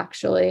rare,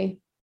 actually.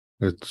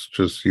 It's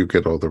just you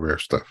get all the rare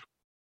stuff.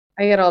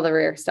 I get all the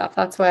rare stuff.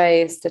 That's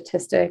why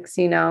statistics,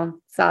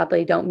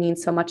 sadly don't mean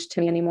so much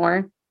to me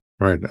anymore.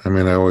 Right. I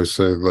mean, I always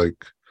say,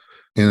 like,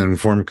 in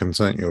informed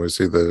consent, you always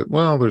see there's a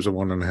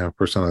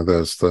 1.5% of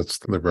this. That's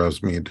the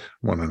Rozmid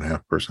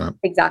 1.5%.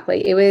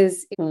 Exactly. It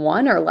was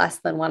 1 or less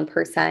than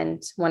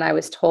 1% when I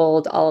was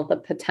told all of the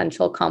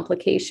potential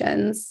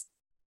complications.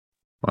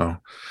 Wow.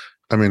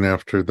 I mean,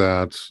 after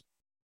that,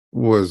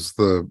 was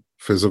the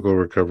physical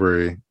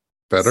recovery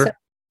better? So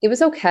it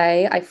was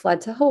okay. I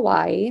fled to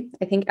Hawaii.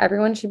 I think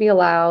everyone should be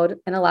allowed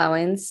an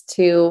allowance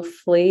to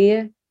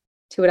flee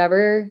to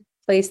whatever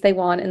place they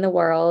want in the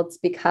world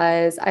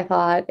because I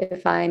thought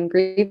if I'm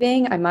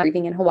grieving, I'm not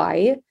grieving in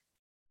Hawaii.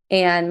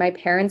 And my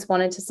parents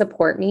wanted to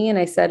support me. And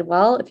I said,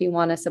 well, if you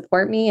want to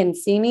support me and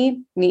see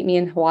me, meet me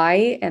in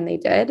Hawaii. And they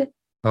did.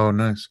 Oh,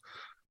 nice.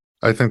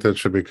 I think that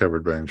should be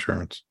covered by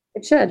insurance.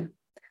 It should.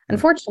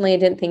 Unfortunately, I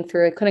didn't think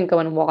through. I couldn't go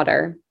in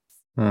water.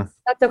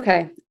 That's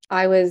okay.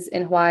 I was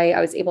in Hawaii.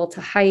 I was able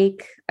to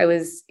hike. I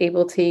was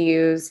able to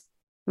use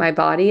my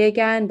body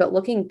again. But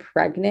looking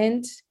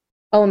pregnant,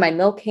 and my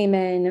milk came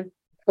in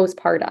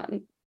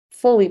postpartum,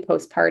 fully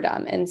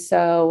postpartum. And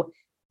so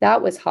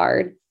that was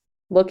hard.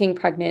 Looking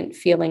pregnant,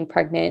 feeling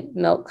pregnant,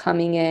 milk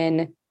coming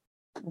in.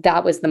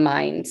 That was the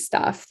mind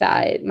stuff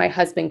that my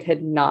husband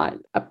could not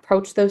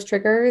approach those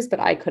triggers, but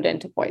I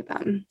couldn't avoid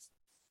them.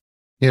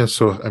 Yeah.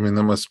 So, I mean,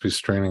 that must be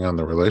straining on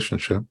the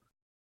relationship.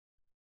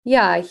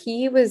 Yeah,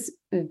 he was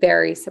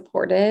very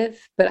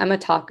supportive, but I'm a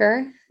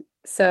talker.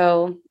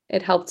 So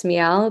it helped me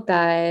out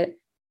that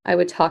I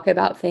would talk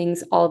about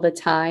things all the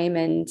time.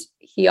 And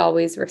he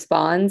always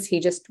responds. He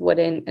just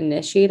wouldn't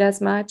initiate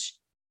as much.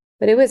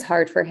 But it was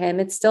hard for him.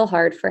 It's still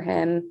hard for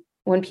him.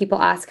 When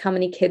people ask how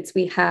many kids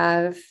we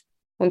have,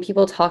 when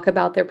people talk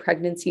about their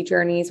pregnancy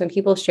journeys, when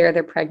people share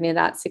they're pregnant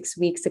at 6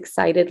 weeks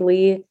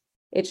excitedly,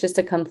 it's just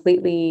a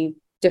completely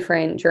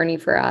different journey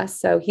for us.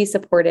 So he's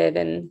supportive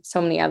in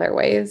so many other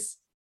ways.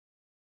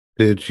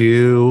 Did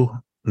you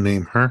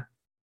name her?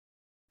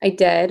 I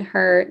did.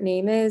 Her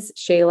name is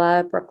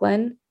Shayla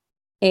Brooklyn.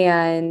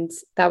 And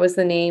that was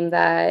the name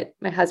that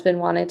my husband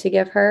wanted to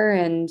give her.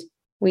 And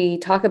we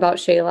talk about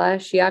Shayla.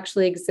 She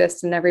actually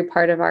exists in every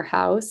part of our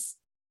house.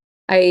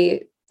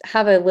 I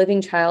have a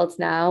living child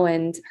now,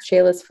 and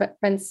Shayla's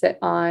footprints sit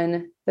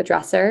on the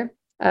dresser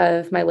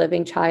of my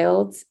living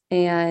child.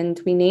 And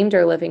we named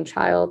our living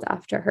child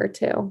after her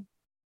too.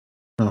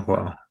 Oh,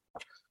 wow.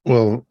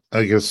 Well,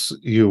 I guess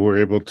you were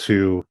able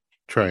to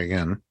try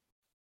again.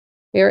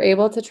 We were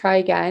able to try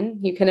again.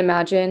 You can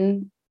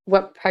imagine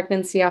what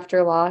pregnancy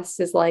after loss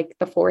is like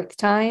the fourth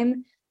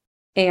time.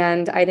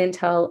 And I didn't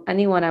tell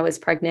anyone I was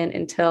pregnant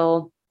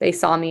until they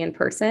saw me in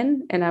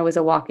person, and I was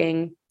a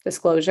walking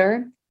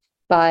disclosure.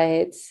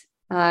 But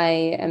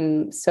I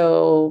am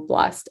so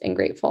blessed and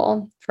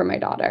grateful for my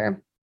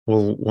daughter.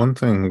 Well, one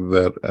thing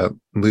that at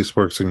least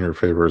works in your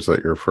favor is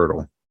that you're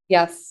fertile.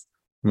 Yes.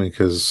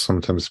 Because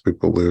sometimes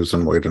people lose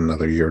and wait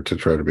another year to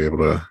try to be able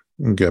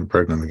to get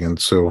pregnant again.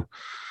 So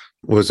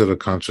was it a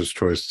conscious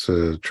choice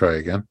to try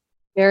again?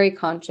 Very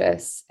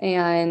conscious.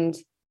 And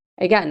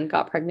again,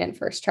 got pregnant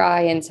first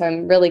try. And so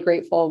I'm really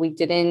grateful we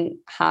didn't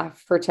have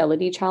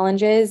fertility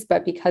challenges,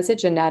 but because a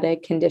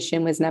genetic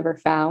condition was never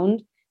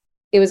found,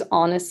 it was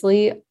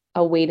honestly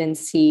a wait and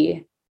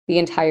see the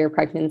entire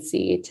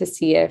pregnancy to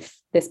see if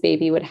this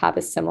baby would have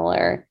a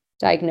similar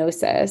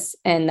diagnosis.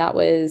 And that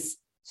was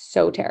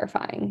so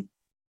terrifying.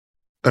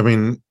 I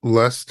mean,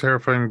 less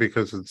terrifying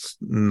because it's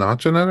not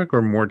genetic,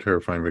 or more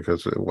terrifying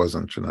because it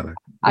wasn't genetic?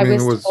 I mean,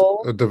 it was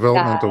a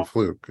developmental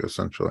fluke,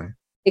 essentially.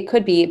 It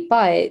could be,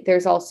 but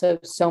there's also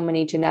so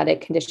many genetic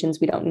conditions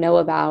we don't know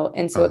about.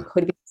 And so it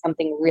could be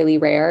something really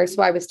rare.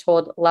 So I was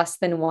told less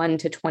than 1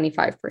 to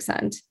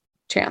 25%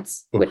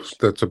 chance, which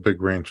that's a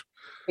big range.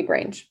 Big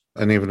range.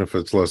 And even if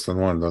it's less than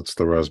 1, that's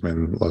the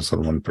Rozmid less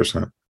than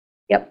 1%.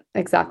 Yep,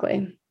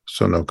 exactly.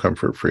 So no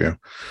comfort for you.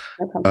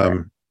 No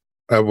comfort.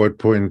 At what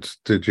point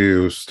did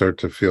you start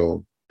to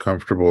feel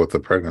comfortable with the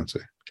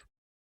pregnancy?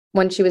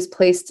 When she was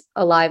placed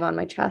alive on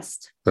my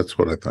chest. That's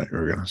what I thought you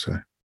were going to say.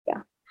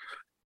 Yeah.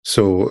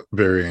 So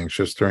very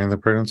anxious during the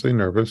pregnancy,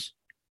 nervous?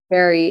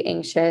 Very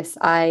anxious.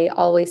 I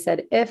always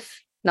said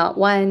if, not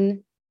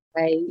when.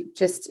 I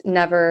just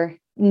never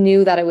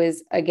knew that it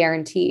was a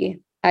guarantee.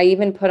 I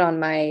even put on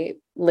my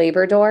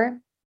labor door,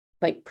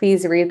 like,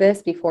 please read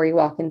this before you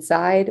walk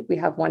inside. We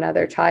have one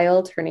other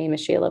child. Her name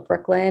is Shayla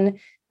Brooklyn.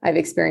 I've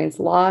experienced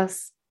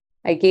loss.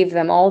 I gave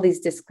them all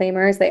these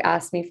disclaimers. They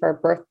asked me for a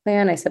birth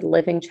plan. I said,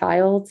 living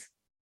child.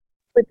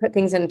 We put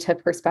things into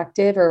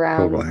perspective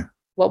around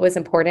what was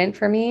important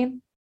for me.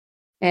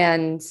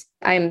 And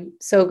I'm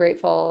so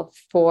grateful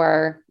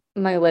for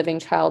my living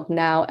child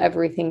now.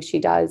 Everything she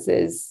does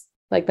is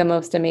like the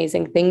most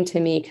amazing thing to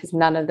me because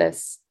none of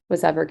this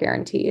was ever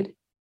guaranteed.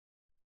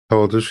 How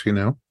old is she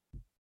now?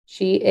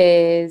 She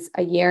is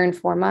 1 year and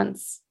 4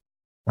 months.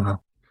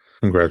 Wow.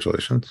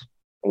 Congratulations.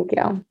 Thank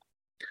you.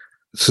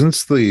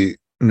 Since the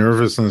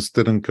nervousness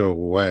didn't go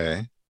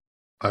away,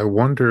 I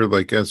wonder,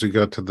 like, as you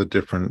got to the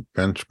different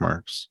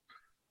benchmarks,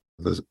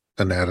 the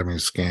anatomy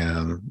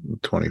scan,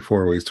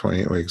 24 weeks,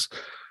 28 weeks,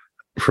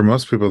 for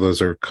most people,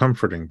 those are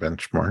comforting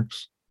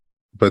benchmarks.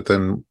 But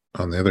then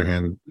on the other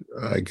hand,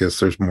 I guess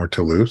there's more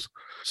to lose.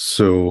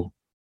 So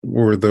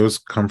were those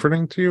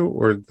comforting to you,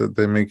 or did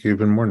they make you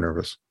even more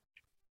nervous?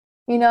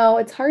 You know,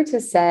 it's hard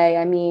to say.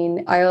 I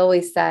mean, I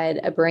always said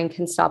a brain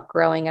can stop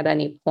growing at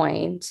any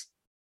point.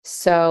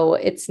 So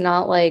it's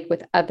not like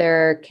with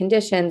other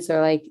conditions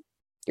or like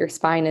your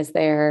spine is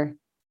there,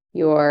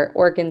 your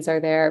organs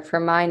are there. For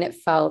mine, it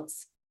felt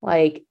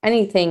like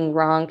anything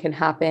wrong can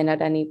happen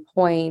at any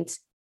point.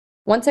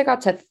 Once I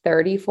got to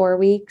 34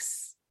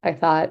 weeks, I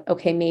thought,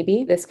 okay,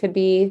 maybe this could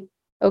be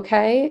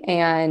okay.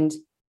 And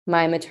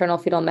my maternal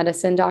fetal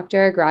medicine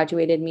doctor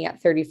graduated me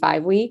at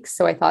 35 weeks.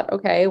 So I thought,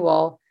 okay,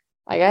 well,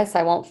 I guess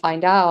I won't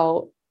find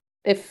out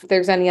if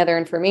there's any other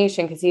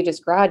information because he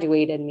just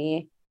graduated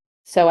me.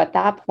 So at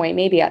that point,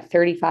 maybe at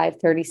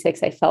 35,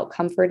 36, I felt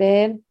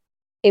comforted.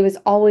 It was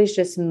always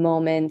just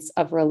moments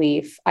of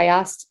relief. I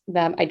asked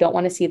them, I don't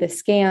want to see the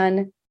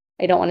scan.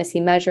 I don't want to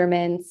see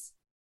measurements.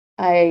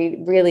 I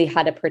really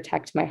had to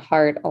protect my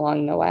heart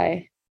along the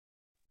way.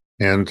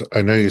 And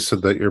I know you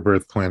said that your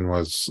birth plan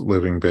was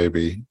living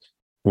baby.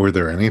 Were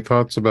there any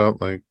thoughts about,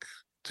 like,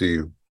 do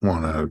you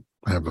want to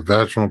have a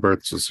vaginal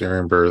birth,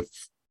 cesarean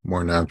birth,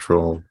 more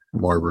natural,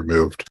 more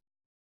removed?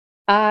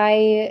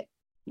 I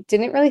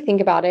didn't really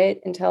think about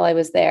it until I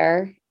was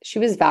there. She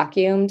was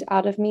vacuumed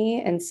out of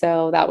me. And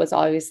so that was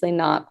obviously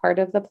not part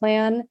of the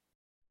plan.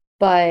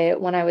 But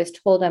when I was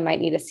told I might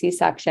need a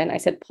C-section, I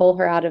said, pull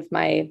her out of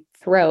my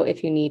throat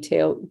if you need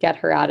to, get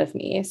her out of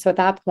me. So at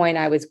that point,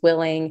 I was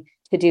willing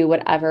to do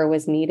whatever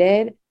was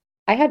needed.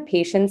 I had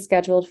patients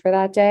scheduled for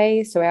that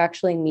day. So I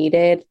actually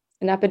needed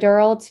an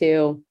epidural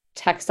to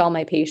text all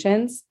my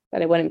patients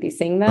that I wouldn't be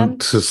seeing them.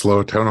 To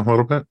slow it down a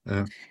little bit.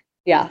 Yeah.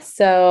 Yeah.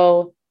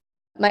 So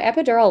my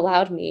epidural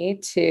allowed me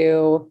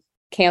to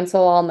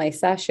cancel all my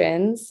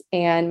sessions.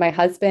 And my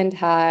husband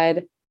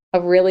had a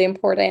really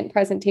important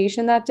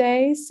presentation that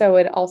day. So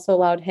it also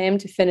allowed him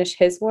to finish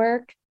his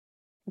work.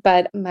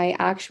 But my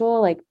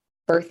actual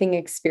birthing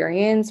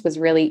experience was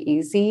really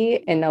easy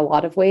in a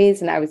lot of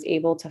ways. And I was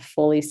able to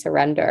fully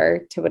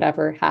surrender to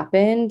whatever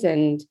happened.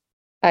 And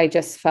I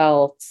just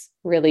felt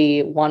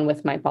really one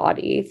with my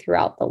body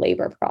throughout the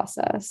labor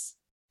process.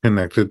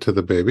 Connected to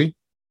the baby?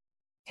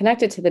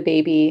 Connected to the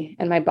baby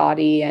and my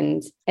body.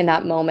 And in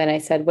that moment, I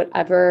said,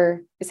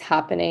 whatever is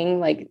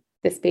happening,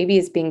 this baby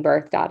is being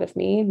birthed out of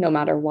me, no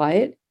matter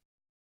what.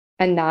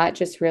 And that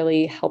just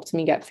really helped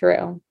me get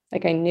through.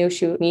 I knew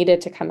she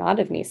needed to come out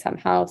of me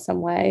somehow, some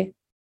way.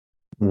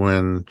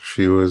 When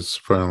she was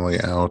finally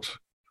out,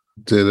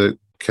 did it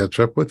catch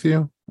up with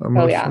you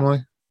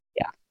emotionally?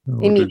 Yeah.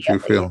 What did you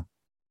feel?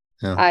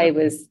 Yeah. I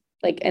was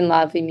in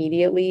love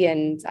immediately.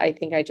 And I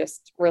think I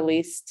just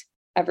released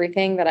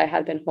everything that I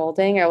had been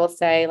holding. I will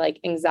say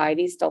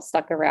anxiety still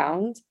stuck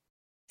around,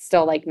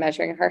 still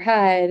measuring her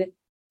head,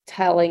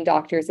 telling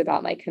doctors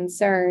about my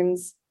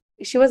concerns.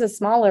 She was a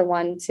smaller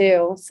one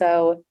too.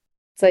 So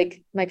it's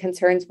my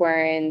concerns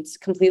weren't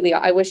completely,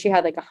 I wish she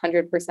had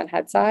 100%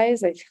 head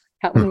size.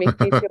 That would make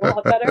me feel a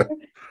lot better.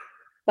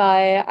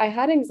 But I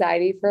had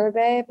anxiety for a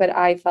bit, but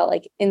I felt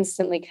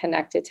instantly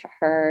connected to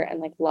her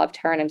and loved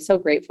her. And I'm so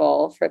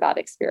grateful for that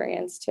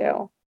experience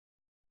too.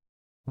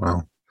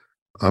 Well,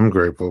 I'm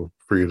grateful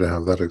for you to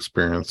have that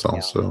experience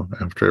also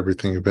after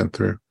everything you've been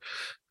through.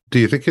 Do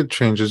you think it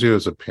changes you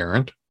as a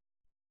parent?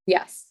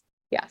 Yes.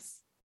 Yes.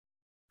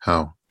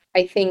 How?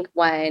 I think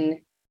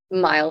when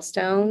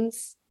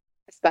milestones,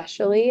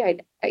 especially,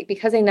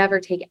 because I never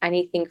take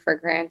anything for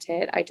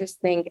granted, I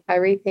just think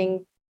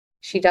everything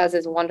she does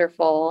is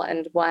wonderful.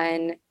 And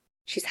when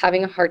she's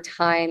having a hard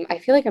time, I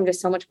feel I'm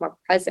just so much more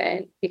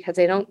present because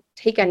I don't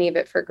take any of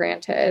it for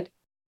granted,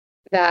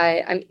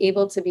 that I'm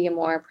able to be a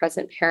more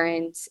present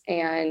parent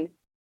and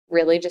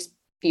really just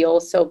feel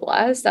so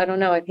blessed. I don't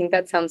know. I think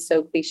that sounds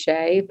so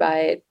cliche,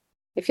 but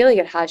I feel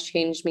it has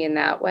changed me in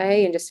that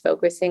way, and just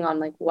focusing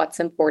on what's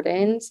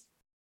important.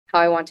 How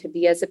I want to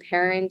be as a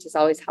parent is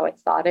always how I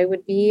thought I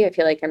would be. I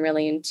feel I'm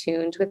really in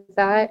tune with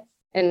that.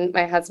 And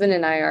my husband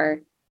and I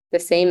are the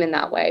same in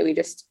that way. We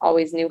just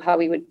always knew how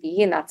we would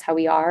be, and that's how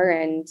we are.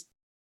 And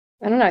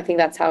I don't know, I think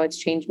that's how it's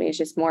changed me, is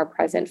just more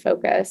present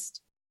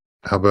focused.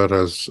 How about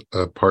as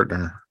a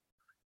partner?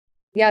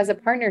 Yeah, as a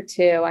partner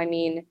too. I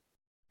mean,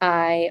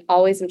 I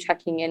always am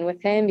checking in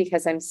with him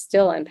because I'm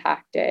still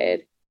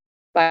impacted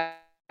by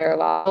a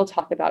lot. We'll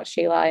talk about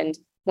Shayla. And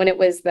when it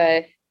was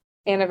the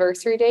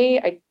anniversary day,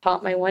 I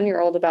taught my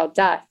 1-year-old about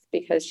death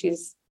because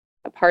she's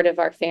a part of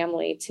our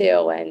family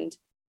too. And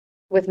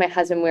with my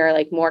husband, we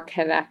were more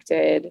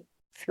connected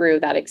through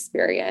that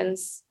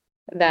experience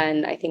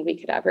than I think we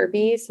could ever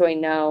be. So I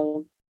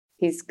know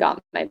he's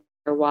got my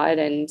matter what,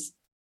 and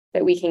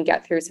that we can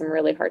get through some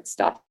really hard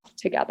stuff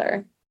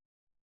together.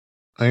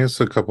 I guess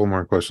a couple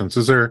more questions.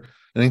 Is there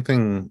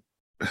anything,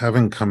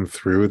 having come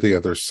through the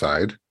other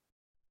side,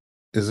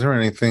 is there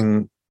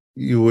anything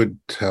you would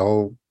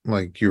tell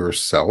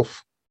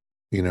yourself,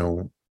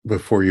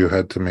 before you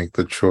had to make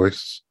the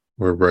choice,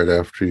 or right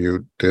after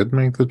you did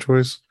make the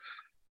choice,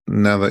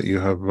 now that you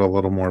have a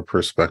little more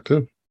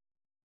perspective?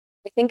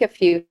 I think a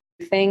few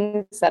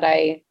things that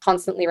I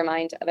constantly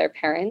remind other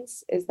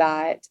parents is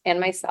that, and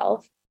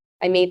myself,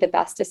 I made the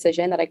best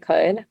decision that I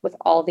could with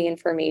all the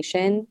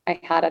information I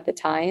had at the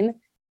time.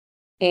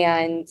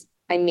 And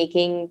I'm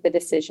making the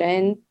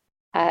decision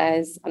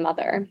as a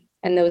mother.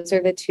 And those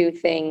are the two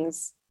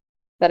things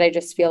that I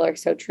just feel are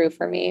so true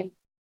for me.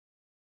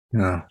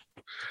 Yeah.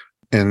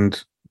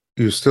 And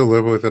you still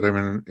live with it. I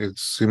mean, it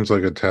seems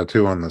like a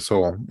tattoo on the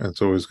soul.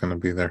 It's always going to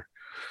be there.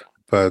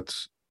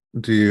 But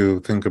do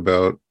you think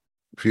about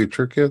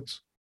future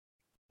kids?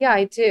 Yeah,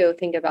 I do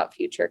think about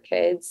future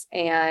kids,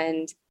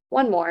 and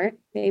one more,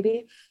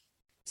 maybe.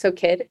 So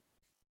kid.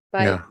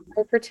 But Yeah.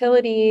 my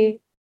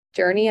fertility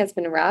journey has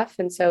been rough.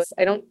 And so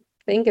I don't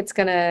think it's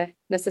going to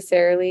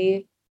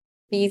necessarily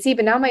be easy.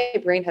 But now my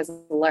brain has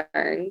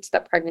learned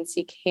that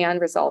pregnancy can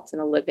result in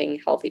a living,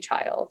 healthy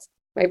child.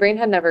 My brain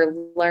had never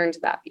learned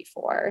that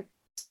before.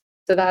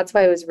 So that's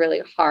why it was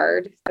really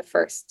hard the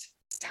first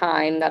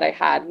time that I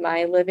had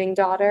my living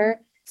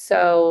daughter.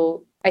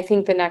 So I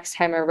think the next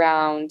time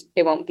around,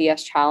 it won't be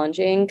as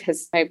challenging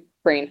because my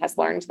brain has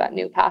learned that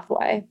new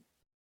pathway.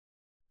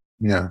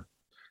 Yeah.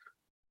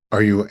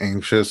 Are you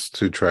anxious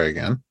to try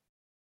again?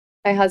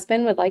 My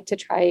husband would like to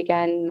try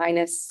again,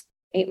 minus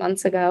 8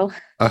 months ago.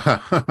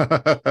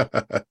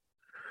 I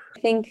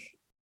think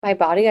my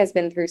body has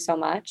been through so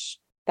much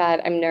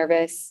that I'm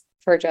nervous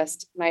for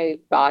just my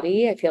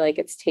body. I feel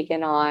it's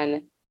taken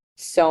on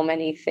so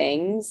many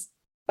things,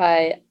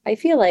 but I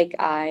feel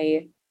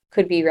I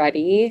could be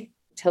ready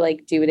to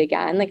do it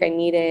again. I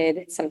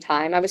needed some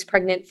time. I was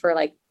pregnant for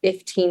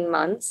 15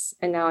 months,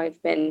 and now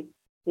I've been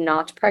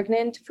not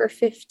pregnant for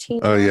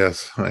 15 Oh, months.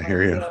 yes, I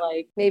hear you. I feel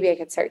like maybe I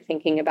could start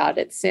thinking about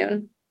it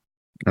soon.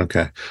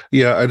 Okay.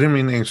 Yeah, I didn't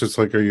mean anxious,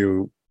 like, are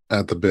you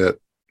at the bit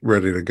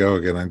ready to go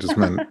again? I just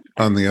meant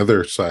on the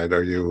other side,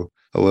 are you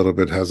a little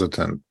bit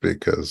hesitant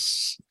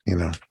because,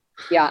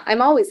 Yeah,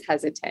 I'm always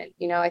hesitant.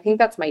 I think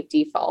that's my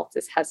default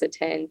is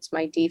hesitant.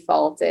 My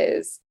default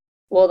is,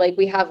 well, like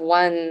we have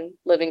one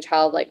living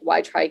child, like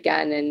why try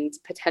again and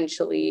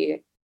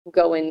potentially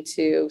go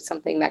into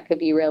something that could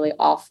be really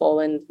awful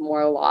and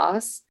more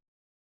loss.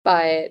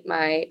 But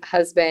my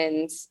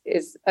husband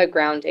is a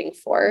grounding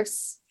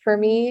force for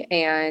me.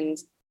 And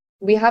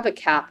we have a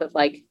cap of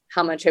like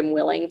how much I'm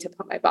willing to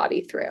put my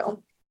body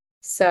through.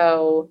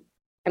 So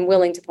I'm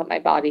willing to put my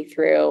body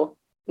through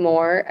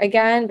more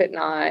again, but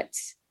not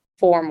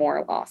 4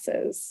 more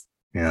losses.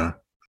 Yeah.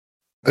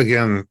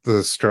 Again,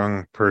 the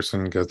strong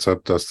person gets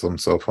up, dusts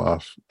themselves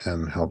off,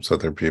 and helps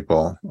other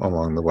people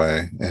along the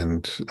way.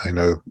 And I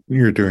know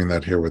you're doing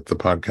that here with the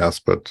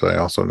podcast, but I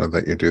also know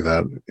that you do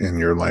that in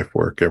your life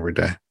work every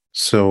day.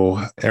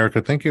 So,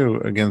 Erica, thank you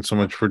again so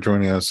much for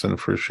joining us and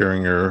for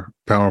sharing your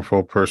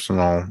powerful,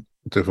 personal,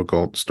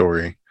 difficult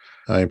story.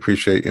 I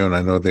appreciate you, and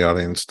I know the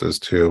audience does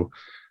too.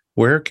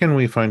 Where can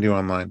we find you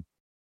online?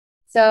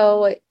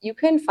 So you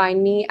can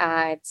find me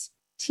at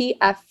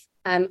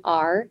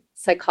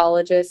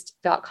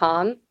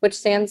tfmrpsychologist.com, which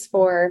stands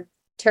for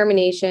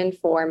Termination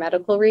for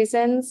Medical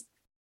Reasons.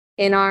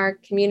 In our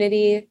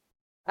community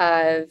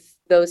of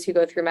those who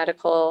go through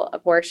medical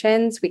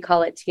abortions, we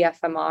call it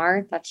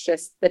TFMR. That's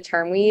just the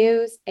term we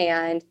use.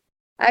 And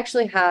I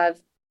actually have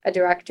a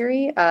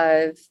directory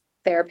of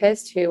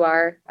therapists who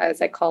are,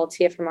 as I call,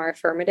 TFMR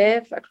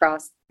affirmative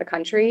across the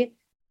country.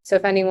 So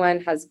if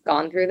anyone has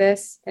gone through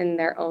this in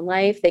their own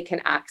life, they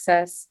can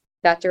access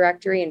that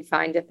directory and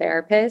find a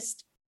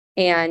therapist.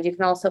 And you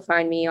can also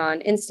find me on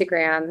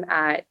Instagram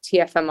at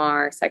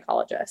TFMR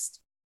Psychologist.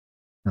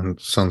 And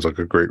sounds like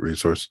a great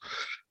resource.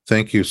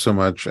 Thank you so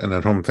much. And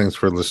at home, thanks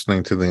for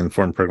listening to the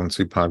Informed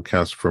Pregnancy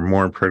Podcast. For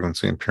more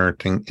pregnancy and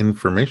parenting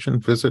information,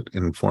 visit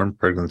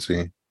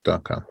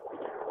informedpregnancy.com.